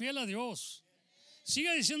siendo fiel a Dios.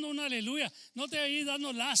 Siga diciendo un aleluya. No te ahí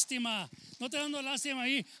dando lástima. No te dando lástima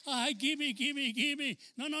ahí. Ay, gimme.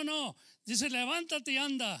 No. Dice, levántate y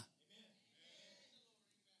anda.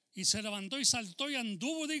 Y se levantó y saltó y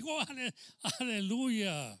anduvo. Dijo,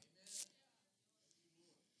 aleluya.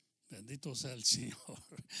 Bendito sea el Señor.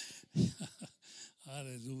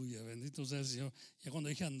 Aleluya. Bendito sea el Señor. Ya cuando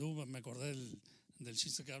dije anduvo, me acordé del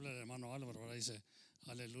chiste que habla el hermano Álvaro. Ahora dice,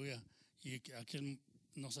 aleluya. Y aquel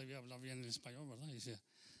no sabía hablar bien el español, ¿verdad? Dice,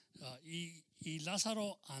 y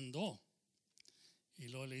Lázaro andó. Y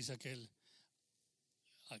luego le dice aquel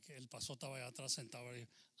pastor estaba allá atrás sentado y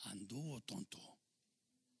dijo, anduvo, tonto.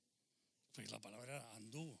 Pues la palabra era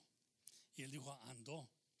anduvo. Y él dijo, andó.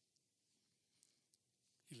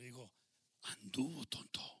 Y le dijo, anduvo,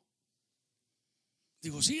 tonto.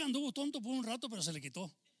 Digo, sí, anduvo tonto por un rato, pero se le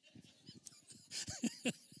quitó.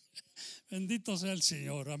 Bendito sea el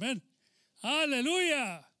Señor, amén.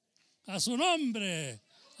 Aleluya, a su nombre.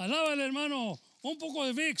 Alaba al hermano. Un poco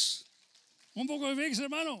de Vicks,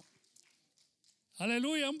 hermano.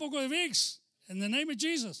 Aleluya, un poco de Vicks. In the name of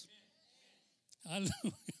Jesus.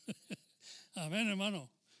 Aleluya. Amén, hermano.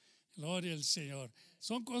 Gloria al Señor.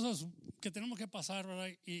 Son cosas que tenemos que pasar, ¿verdad?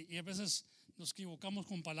 Y a veces nos equivocamos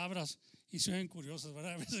con palabras y se ven curiosas,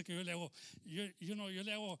 ¿verdad? A veces que yo le hago,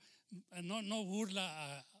 no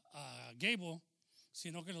burla a Gable,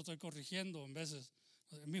 sino que lo estoy corrigiendo en veces.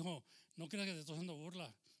 Mi hijo, no creas que te estoy haciendo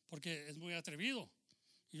burla, porque es muy atrevido.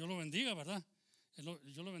 Y yo lo bendiga, ¿verdad?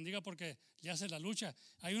 Yo lo bendiga porque le hace la lucha.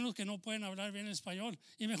 Hay unos que no pueden hablar bien español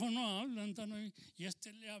y mejor no hablan. Y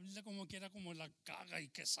le habla como quiera, como la caga y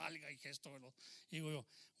que salga y que esto. Y digo yo,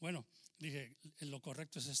 bueno, dije, lo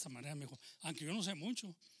correcto es esta manera. Me dijo, aunque yo no sé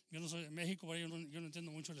mucho, yo no soy de México, yo no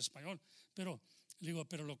entiendo mucho el español, pero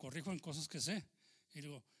lo corrijo en cosas que sé. Y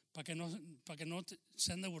digo, para que no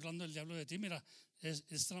se ande burlando el diablo de ti, mira,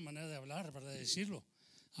 esta es la manera de hablar, ¿verdad? De decirlo.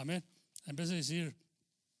 Amén. En vez de decir,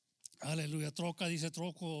 aleluya, troca, dice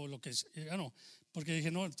troco, lo que es, no, porque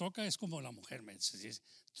dije, no, troca es como la mujer, me dice,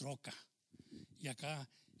 troca. Y acá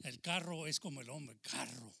el carro es como el hombre,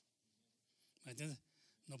 carro. ¿Me entiendes?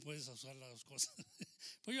 No puedes usar las dos cosas.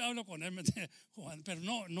 Pues yo hablo con él,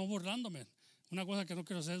 pero no burlándome. Una cosa que no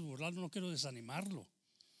quiero hacer es burlarlo, no quiero desanimarlo.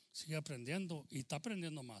 Sigue aprendiendo y está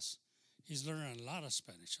aprendiendo más. He's learning a lot of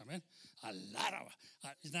Spanish. Amen. A lot of.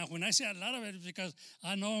 Now, when I say a lot of it, because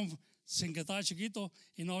I know sin que estaba chiquito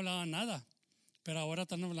y no hablaba nada. Pero ahora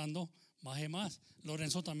están hablando más y más.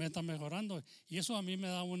 Lorenzo también está mejorando. Y eso a mí me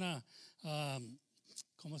da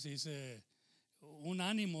 ¿cómo se dice? Un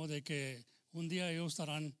ánimo de que un día ellos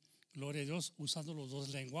estarán, gloria a Dios, usando los dos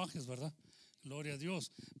lenguajes, ¿verdad? Gloria a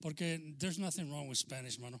Dios. Porque there's nothing wrong with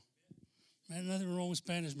Spanish, mano. Man, nothing wrong with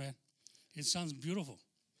Spanish, man. It sounds beautiful.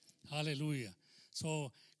 Hallelujah.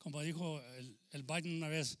 So, como dijo el Biden una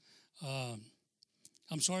vez,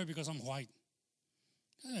 I'm sorry because I'm white.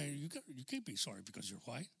 You can't be sorry because you're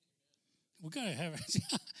white. We gotta have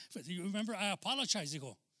it. You remember, I apologize,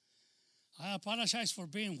 dijo. I apologize for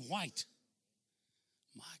being white.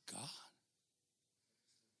 My God.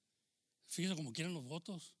 Fíjate como quieren los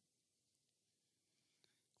votos.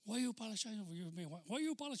 Why are you apologizing for being white? Why are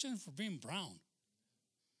you apologizing for being brown?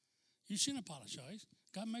 You shouldn't apologize.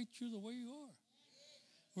 God made you the way you are.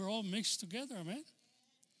 We're all mixed together, amen.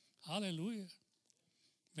 Aleluya.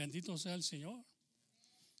 Bendito sea el Señor.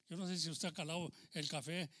 Yo no sé si usted ha calado el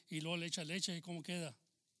café y luego le echa leche y cómo queda.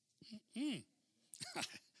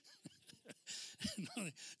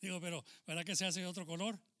 No, digo, pero ¿verdad que se hace de otro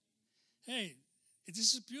color? Hey,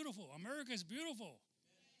 this is beautiful. America is beautiful.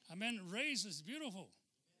 Amen. Race is beautiful.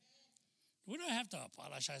 We don't have to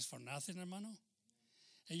apologize for nothing, hermano.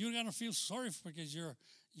 And you're going to feel sorry because you're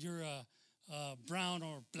brown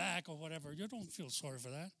or black or whatever. You don't feel sorry for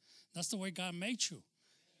that. That's the way God made you.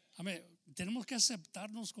 Amén. Tenemos que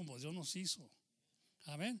aceptarnos como Dios nos hizo.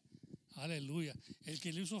 Amén. Aleluya. El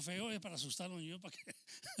que le hizo feo es para asustar a los niños,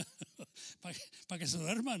 para que se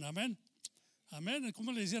duerman. Amén. Amén.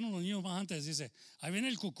 ¿Cómo le decían a los niños más antes? Dice, ahí viene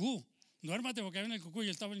el cucú. Duérmate porque ahí viene el cucú y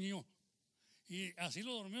él estaba el niño. Y así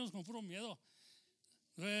lo dormimos con puro miedo.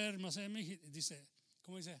 Duérmase, dice,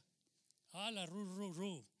 ¿cómo dice? La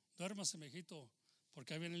ru. Duérmase, mijito,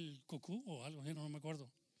 porque ahí viene el cucú o algo así, no me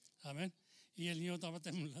acuerdo. Amén. Y el niño estaba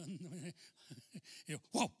temblando. Y yo,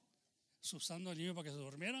 wow, asustando al niño para que se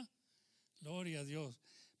durmiera. Gloria a Dios.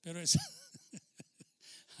 Pero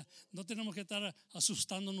No tenemos que estar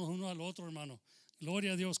asustándonos uno al otro, hermano.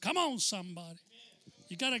 Gloria a Dios. Come on, somebody.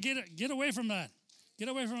 You got to get away from that. Get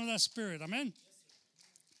away from that spirit. Amén.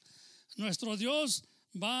 Nuestro Dios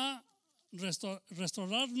va a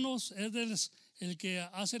restaurarnos. Es el que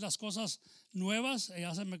hace las cosas nuevas y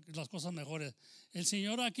hace las cosas mejores. El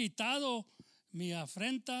Señor ha quitado mi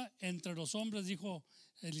afrenta entre los hombres, dijo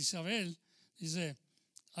Elizabeth. Dice,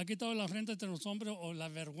 ha quitado la afrenta entre los hombres o la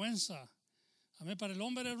vergüenza. Amén. Para el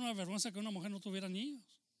hombre era una vergüenza que una mujer no tuviera niños,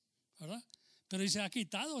 ¿verdad? Pero dice, ha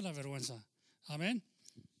quitado la vergüenza. Amén.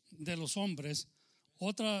 De los hombres.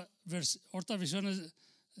 Otras visiones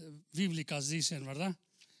bíblicas dicen, ¿verdad?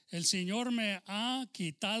 El Señor me ha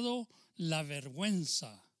quitado la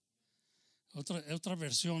vergüenza. Otra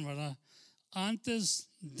versión, ¿verdad?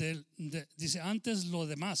 Dice, antes lo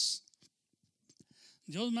demás.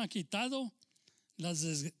 Dios me ha quitado la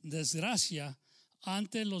desgracia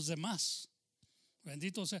ante los demás.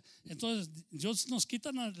 Bendito sea. Entonces, Dios nos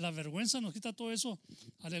quita la vergüenza, nos quita todo eso.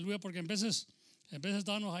 Aleluya, porque en veces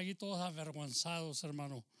estábamos ahí todos avergonzados,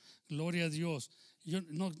 hermano. Gloria a Dios. Yo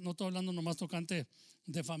no estoy hablando nomás tocante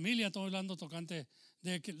de familia, estoy hablando tocante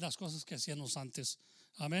de las cosas que hacíamos antes.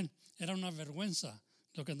 Amén. Era una vergüenza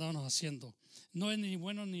lo que andábamos haciendo. No es ni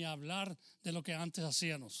bueno ni hablar de lo que antes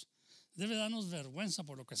hacíamos. Debe darnos vergüenza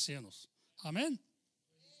por lo que hacíamos. Amén.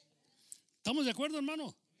 ¿Estamos de acuerdo,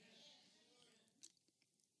 hermano?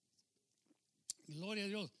 Gloria a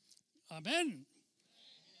Dios. Amén.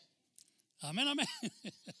 Amén, amén.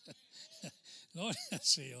 Gloria al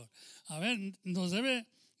Señor. A ver, nos debe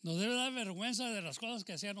dar vergüenza de las cosas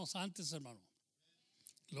que hacíamos antes, hermano.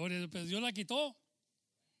 Gloria a Dios. Pero Dios la quitó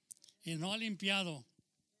y no ha limpiado.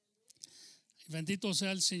 Bendito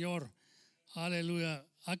sea el Señor. Aleluya.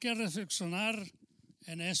 Hay que reflexionar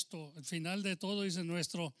en esto. Al final de todo dice,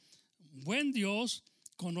 nuestro buen Dios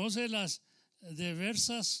conoce las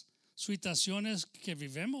diversas situaciones que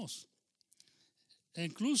vivimos. E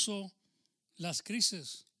incluso las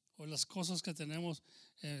crisis o las cosas que tenemos,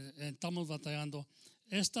 estamos batallando.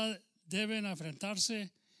 Estas deben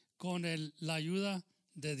enfrentarse con la ayuda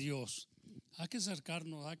de Dios. Hay que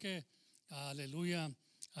acercarnos, hay que, aleluya,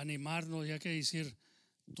 animarnos y hay que decir,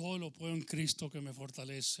 todo lo puedo en Cristo que me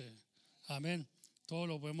fortalece. Amén. Todo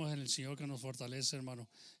lo podemos en el Señor que nos fortalece, hermano.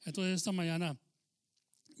 Entonces, esta mañana,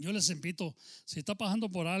 yo les invito, si está pasando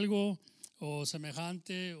por algo o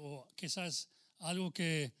semejante o quizás algo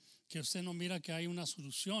que usted no mira que hay una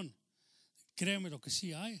solución, créeme lo que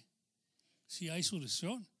sí hay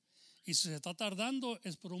solución. Y si se está tardando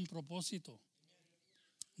es por un propósito.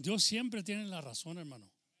 Dios siempre tiene la razón, hermano.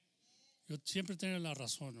 Dios siempre tiene la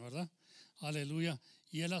razón, ¿verdad? Aleluya.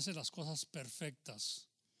 Y Él hace las cosas perfectas.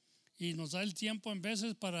 Y nos da el tiempo en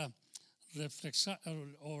veces para reflexar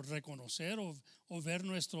o reconocer o ver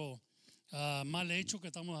nuestro mal hecho que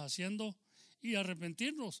estamos haciendo y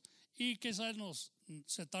arrepentirnos. Y quizás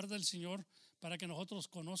se tarde el Señor para que nosotros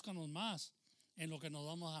conozcamos más en lo que nos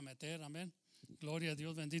vamos a meter. Amén. Gloria a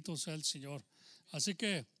Dios, bendito sea el Señor. Así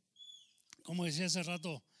que, como decía hace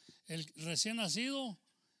rato, el recién nacido,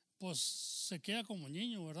 pues se queda como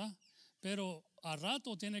niño, ¿verdad? Pero a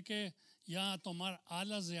rato tiene que ya tomar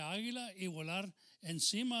alas de águila y volar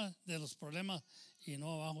encima de los problemas y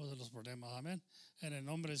no abajo de los problemas. Amén. En el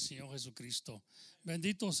nombre del Señor Jesucristo.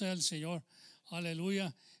 Bendito sea el Señor.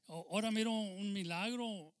 Aleluya. Ahora miro un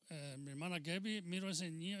milagro. Mi hermana Gaby, miro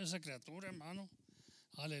ese niño, esa criatura, hermano.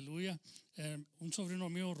 Aleluya. Un sobrino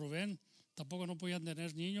mío, Rubén, tampoco no podían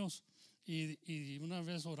tener niños. Y una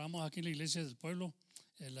vez oramos aquí en la iglesia del pueblo,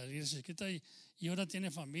 en la iglesia chiquita, y ahora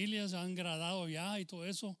tiene familias, han gradado ya y todo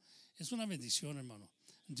eso. Es una bendición, hermano.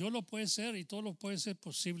 Dios lo puede ser y todo lo puede ser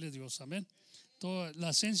posible, Dios. Amén. La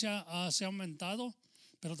esencia se ha aumentado,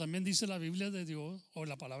 pero también dice la Biblia de Dios, o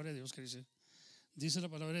la palabra de Dios que dice la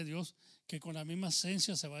palabra de Dios, que con la misma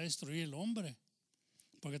esencia se va a destruir el hombre,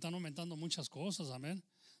 porque están aumentando muchas cosas, amén.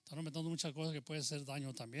 Están aumentando muchas cosas que pueden hacer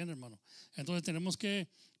daño también, hermano. Entonces tenemos que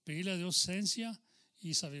pedirle a Dios esencia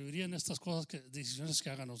y sabiduría en estas cosas, decisiones que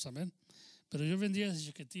háganos, amén. Pero yo bendiga ese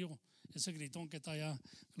chiquitío, ese gritón que está allá,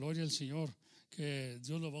 gloria al Señor, que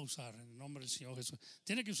Dios lo va a usar en el nombre del Señor Jesús.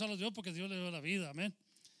 Tiene que usarlo Dios porque Dios le dio la vida, amén.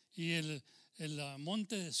 Y el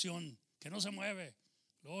monte de Sión, que no se mueve,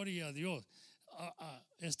 gloria a Dios.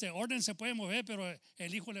 Este orden se puede mover, pero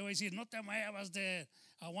el hijo le va a decir, no te muevas,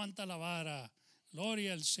 aguanta la vara,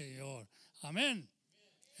 gloria al Señor, amén.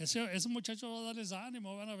 Ese muchacho va a darles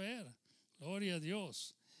ánimo, van a ver, gloria a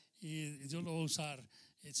Dios, y Dios lo va a usar.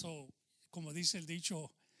 So, como dice el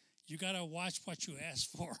dicho, you gotta watch what you ask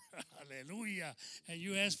for. Hallelujah. And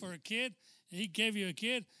you asked for a kid, and He gave you a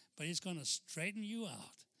kid, but He's going to straighten you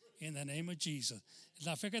out in the name of Jesus.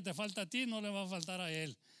 La fe que te falta a ti no le va a faltar a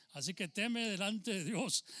él. Así que teme delante de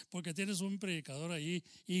Dios, porque tienes un predicador allí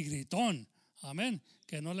y gritón, amén,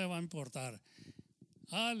 que no le va a importar.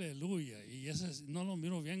 Aleluya. Y ese no lo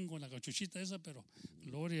miro bien con la cachuchita esa, pero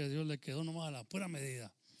gloria a Dios, le quedó nomás a la pura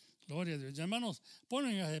medida. Gloria a Dios. Y hermanos,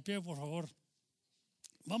 pónganse de pie, por favor.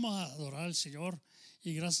 Vamos a adorar al Señor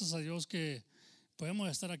y gracias a Dios que podemos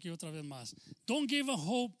estar aquí otra vez más. Don't give up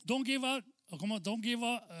hope. Don't give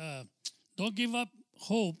up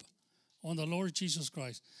hope on the Lord Jesus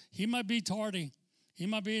Christ. He might be tardy. He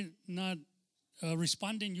might be not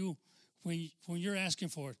responding you when you're asking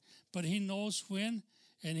for it, but He knows when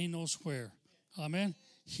and He knows where. Amen.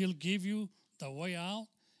 He'll give you the way out,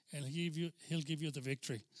 and He'll give you the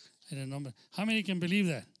victory. In the number. How many can believe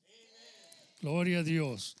that? Gloria a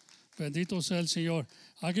Dios. Bendito sea el Señor.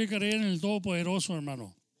 Hay que creer en el Todopoderoso,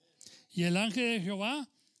 hermano. Y el ángel de Jehová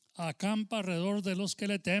acampa alrededor de los que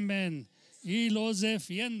le temen y los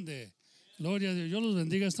defiende. Gloria a Dios. Yo los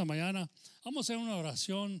bendiga esta mañana. Vamos a hacer una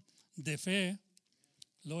oración de fe.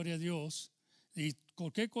 Gloria a Dios. Y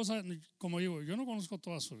cualquier cosa, como digo, yo no conozco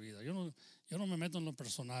toda su vida. Yo no me meto en lo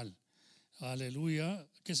personal. Aleluya.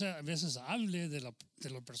 Que a veces hable de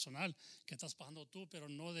lo personal que estás pasando tú, pero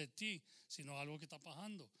no de ti, sino algo que está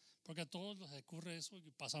pasando. Porque a todos les ocurre eso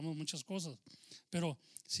y pasamos muchas cosas. Pero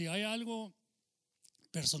si hay algo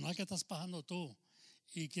personal que estás pasando tú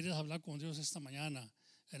y quieres hablar con Dios esta mañana,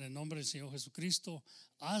 en el nombre del Señor Jesucristo,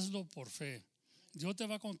 hazlo por fe. Dios te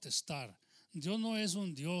va a contestar. Dios no es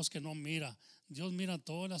un Dios que no mira. Dios mira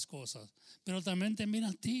todas las cosas, pero también te mira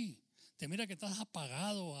a ti. Te mira que estás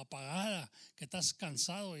apagado, apagada, que estás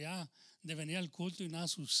cansado ya de venir al culto y nada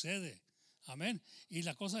sucede. Amén. Y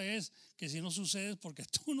la cosa es que si no sucede es porque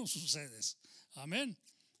tú no sucedes. Amén.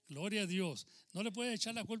 Gloria a Dios. No le puedes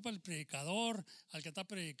echar la culpa al predicador, al que está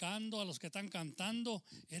predicando, a los que están cantando.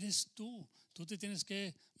 Eres tú. Tú te tienes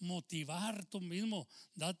que motivar tú mismo.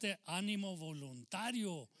 Date ánimo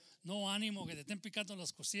voluntario. No ánimo que te estén picando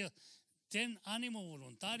las costillas. Ten ánimo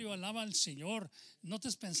voluntario, alaba al Señor. No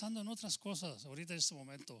estés pensando en otras cosas ahorita en este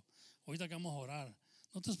momento. Ahorita que vamos a orar.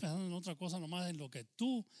 No estés pensando en otra cosa, nomás en lo que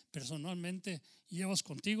tú personalmente llevas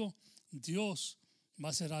contigo. Dios va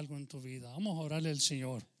a hacer algo en tu vida. Vamos a orarle al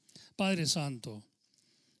Señor. Padre Santo,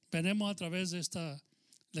 venimos a través de esta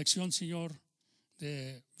lección, Señor,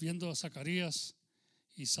 de viendo a Zacarías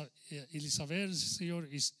y Isabel, Señor,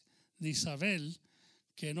 de Isabel,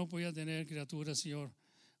 que no podía tener criaturas, Señor.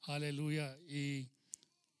 Aleluya. Y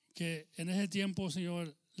que en ese tiempo,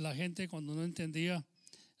 Señor, la gente cuando no entendía,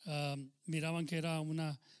 miraban que era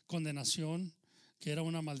una condenación, que era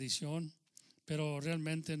una maldición, pero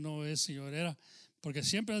realmente no es, Señor. Era porque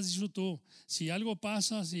siempre has dicho tú, si algo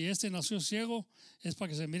pasa, si este nació ciego, es para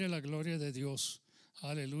que se mire la gloria de Dios.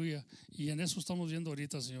 Aleluya. Y en eso estamos viendo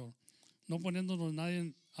ahorita, Señor. No poniéndonos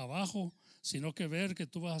nadie abajo, sino que ver que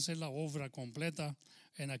tú vas a hacer la obra completa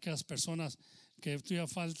en aquellas personas que todavía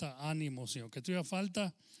falta ánimo, Señor. Que todavía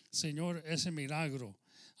falta, Señor, ese milagro.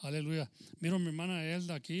 Aleluya. Miro a mi hermana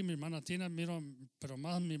Elda aquí, mi hermana Tina, pero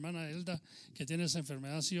más mi hermana Elda que tiene esa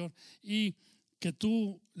enfermedad, Señor. Y que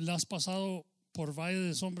tú la has pasado por valle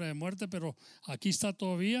de sombra de muerte, pero aquí está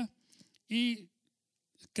todavía y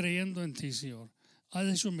creyendo en ti, Señor. Has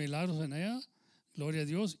hecho milagros en ella, gloria a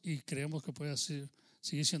Dios, y creemos que puede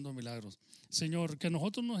seguir siendo milagros. Señor, que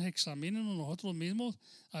nosotros nos examinen nosotros mismos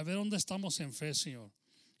a ver dónde estamos en fe, Señor.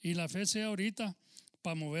 Y la fe sea ahorita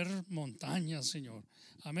para mover montañas, Señor.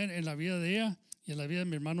 Amén. En la vida de ella y en la vida de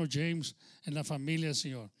mi hermano James, en la familia,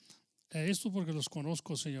 Señor. Esto porque los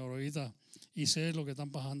conozco, Señor, ahorita. Y sé lo que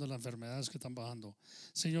están pasando, las enfermedades que están pasando.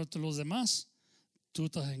 Señor, los demás, tú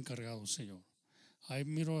estás encargado, Señor. Ahí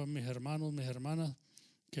miro a mis hermanos, mis hermanas,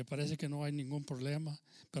 que parece que no hay ningún problema,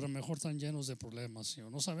 pero mejor están llenos de problemas,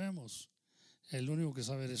 Señor. No sabemos. El único que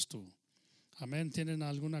sabe eres tú. Amén. Tienen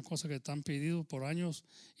alguna cosa que te han pedido por años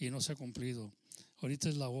y no se ha cumplido. Ahorita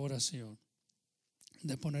es la hora, Señor,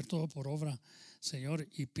 de poner todo por obra, Señor,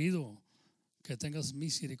 y pido que tengas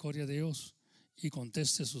misericordia de Dios y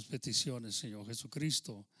conteste sus peticiones, Señor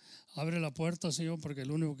Jesucristo. Abre la puerta, Señor, porque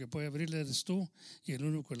el único que puede abrirla eres tú y el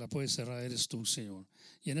único que la puede cerrar eres tú, Señor.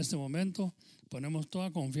 Y en este momento ponemos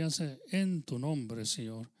toda confianza en tu nombre,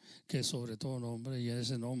 Señor, que es sobre todo nombre, y en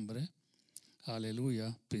ese nombre,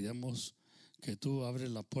 aleluya, pidamos que tú abres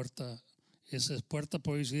la puerta. Esa puerta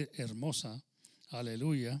puede decir hermosa,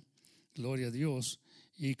 aleluya, gloria a Dios,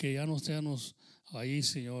 y que ya no estemos ahí,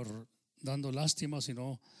 Señor, dando lástima,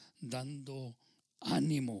 sino dando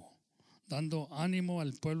ánimo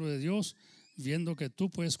al pueblo de Dios, viendo que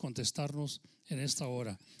tú puedes contestarnos en esta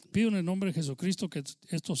hora. Pido en el nombre de Jesucristo que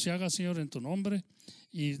esto se haga, Señor, en tu nombre,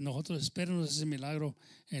 y nosotros esperemos ese milagro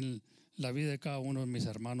en la vida de cada uno de mis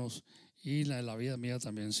hermanos y la vida mía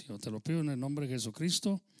también, Señor. Te lo pido en el nombre de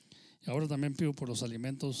Jesucristo. Y ahora también pido por los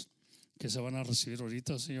alimentos que se van a recibir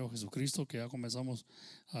ahorita, Señor Jesucristo, que ya comenzamos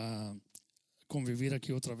a convivir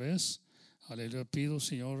aquí otra vez. Aleluya. Pido,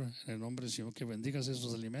 Señor, en el nombre del Señor, que bendigas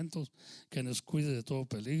esos alimentos, que nos cuide de todo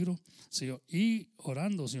peligro, Señor. Y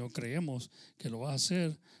orando, Señor, creemos que lo vas a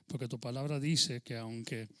hacer, porque tu palabra dice que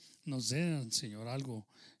aunque nos den, Señor, algo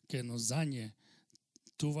que nos dañe,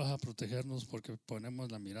 tú vas a protegernos porque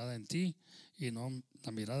ponemos la mirada en ti y no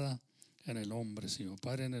la mirada en el hombre, Señor.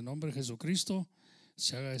 Padre, en el nombre de Jesucristo,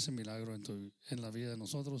 se haga ese milagro en la vida de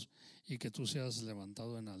nosotros y que tú seas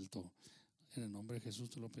levantado en alto. En el nombre de Jesús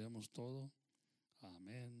te lo pedimos todo.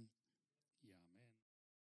 Amén.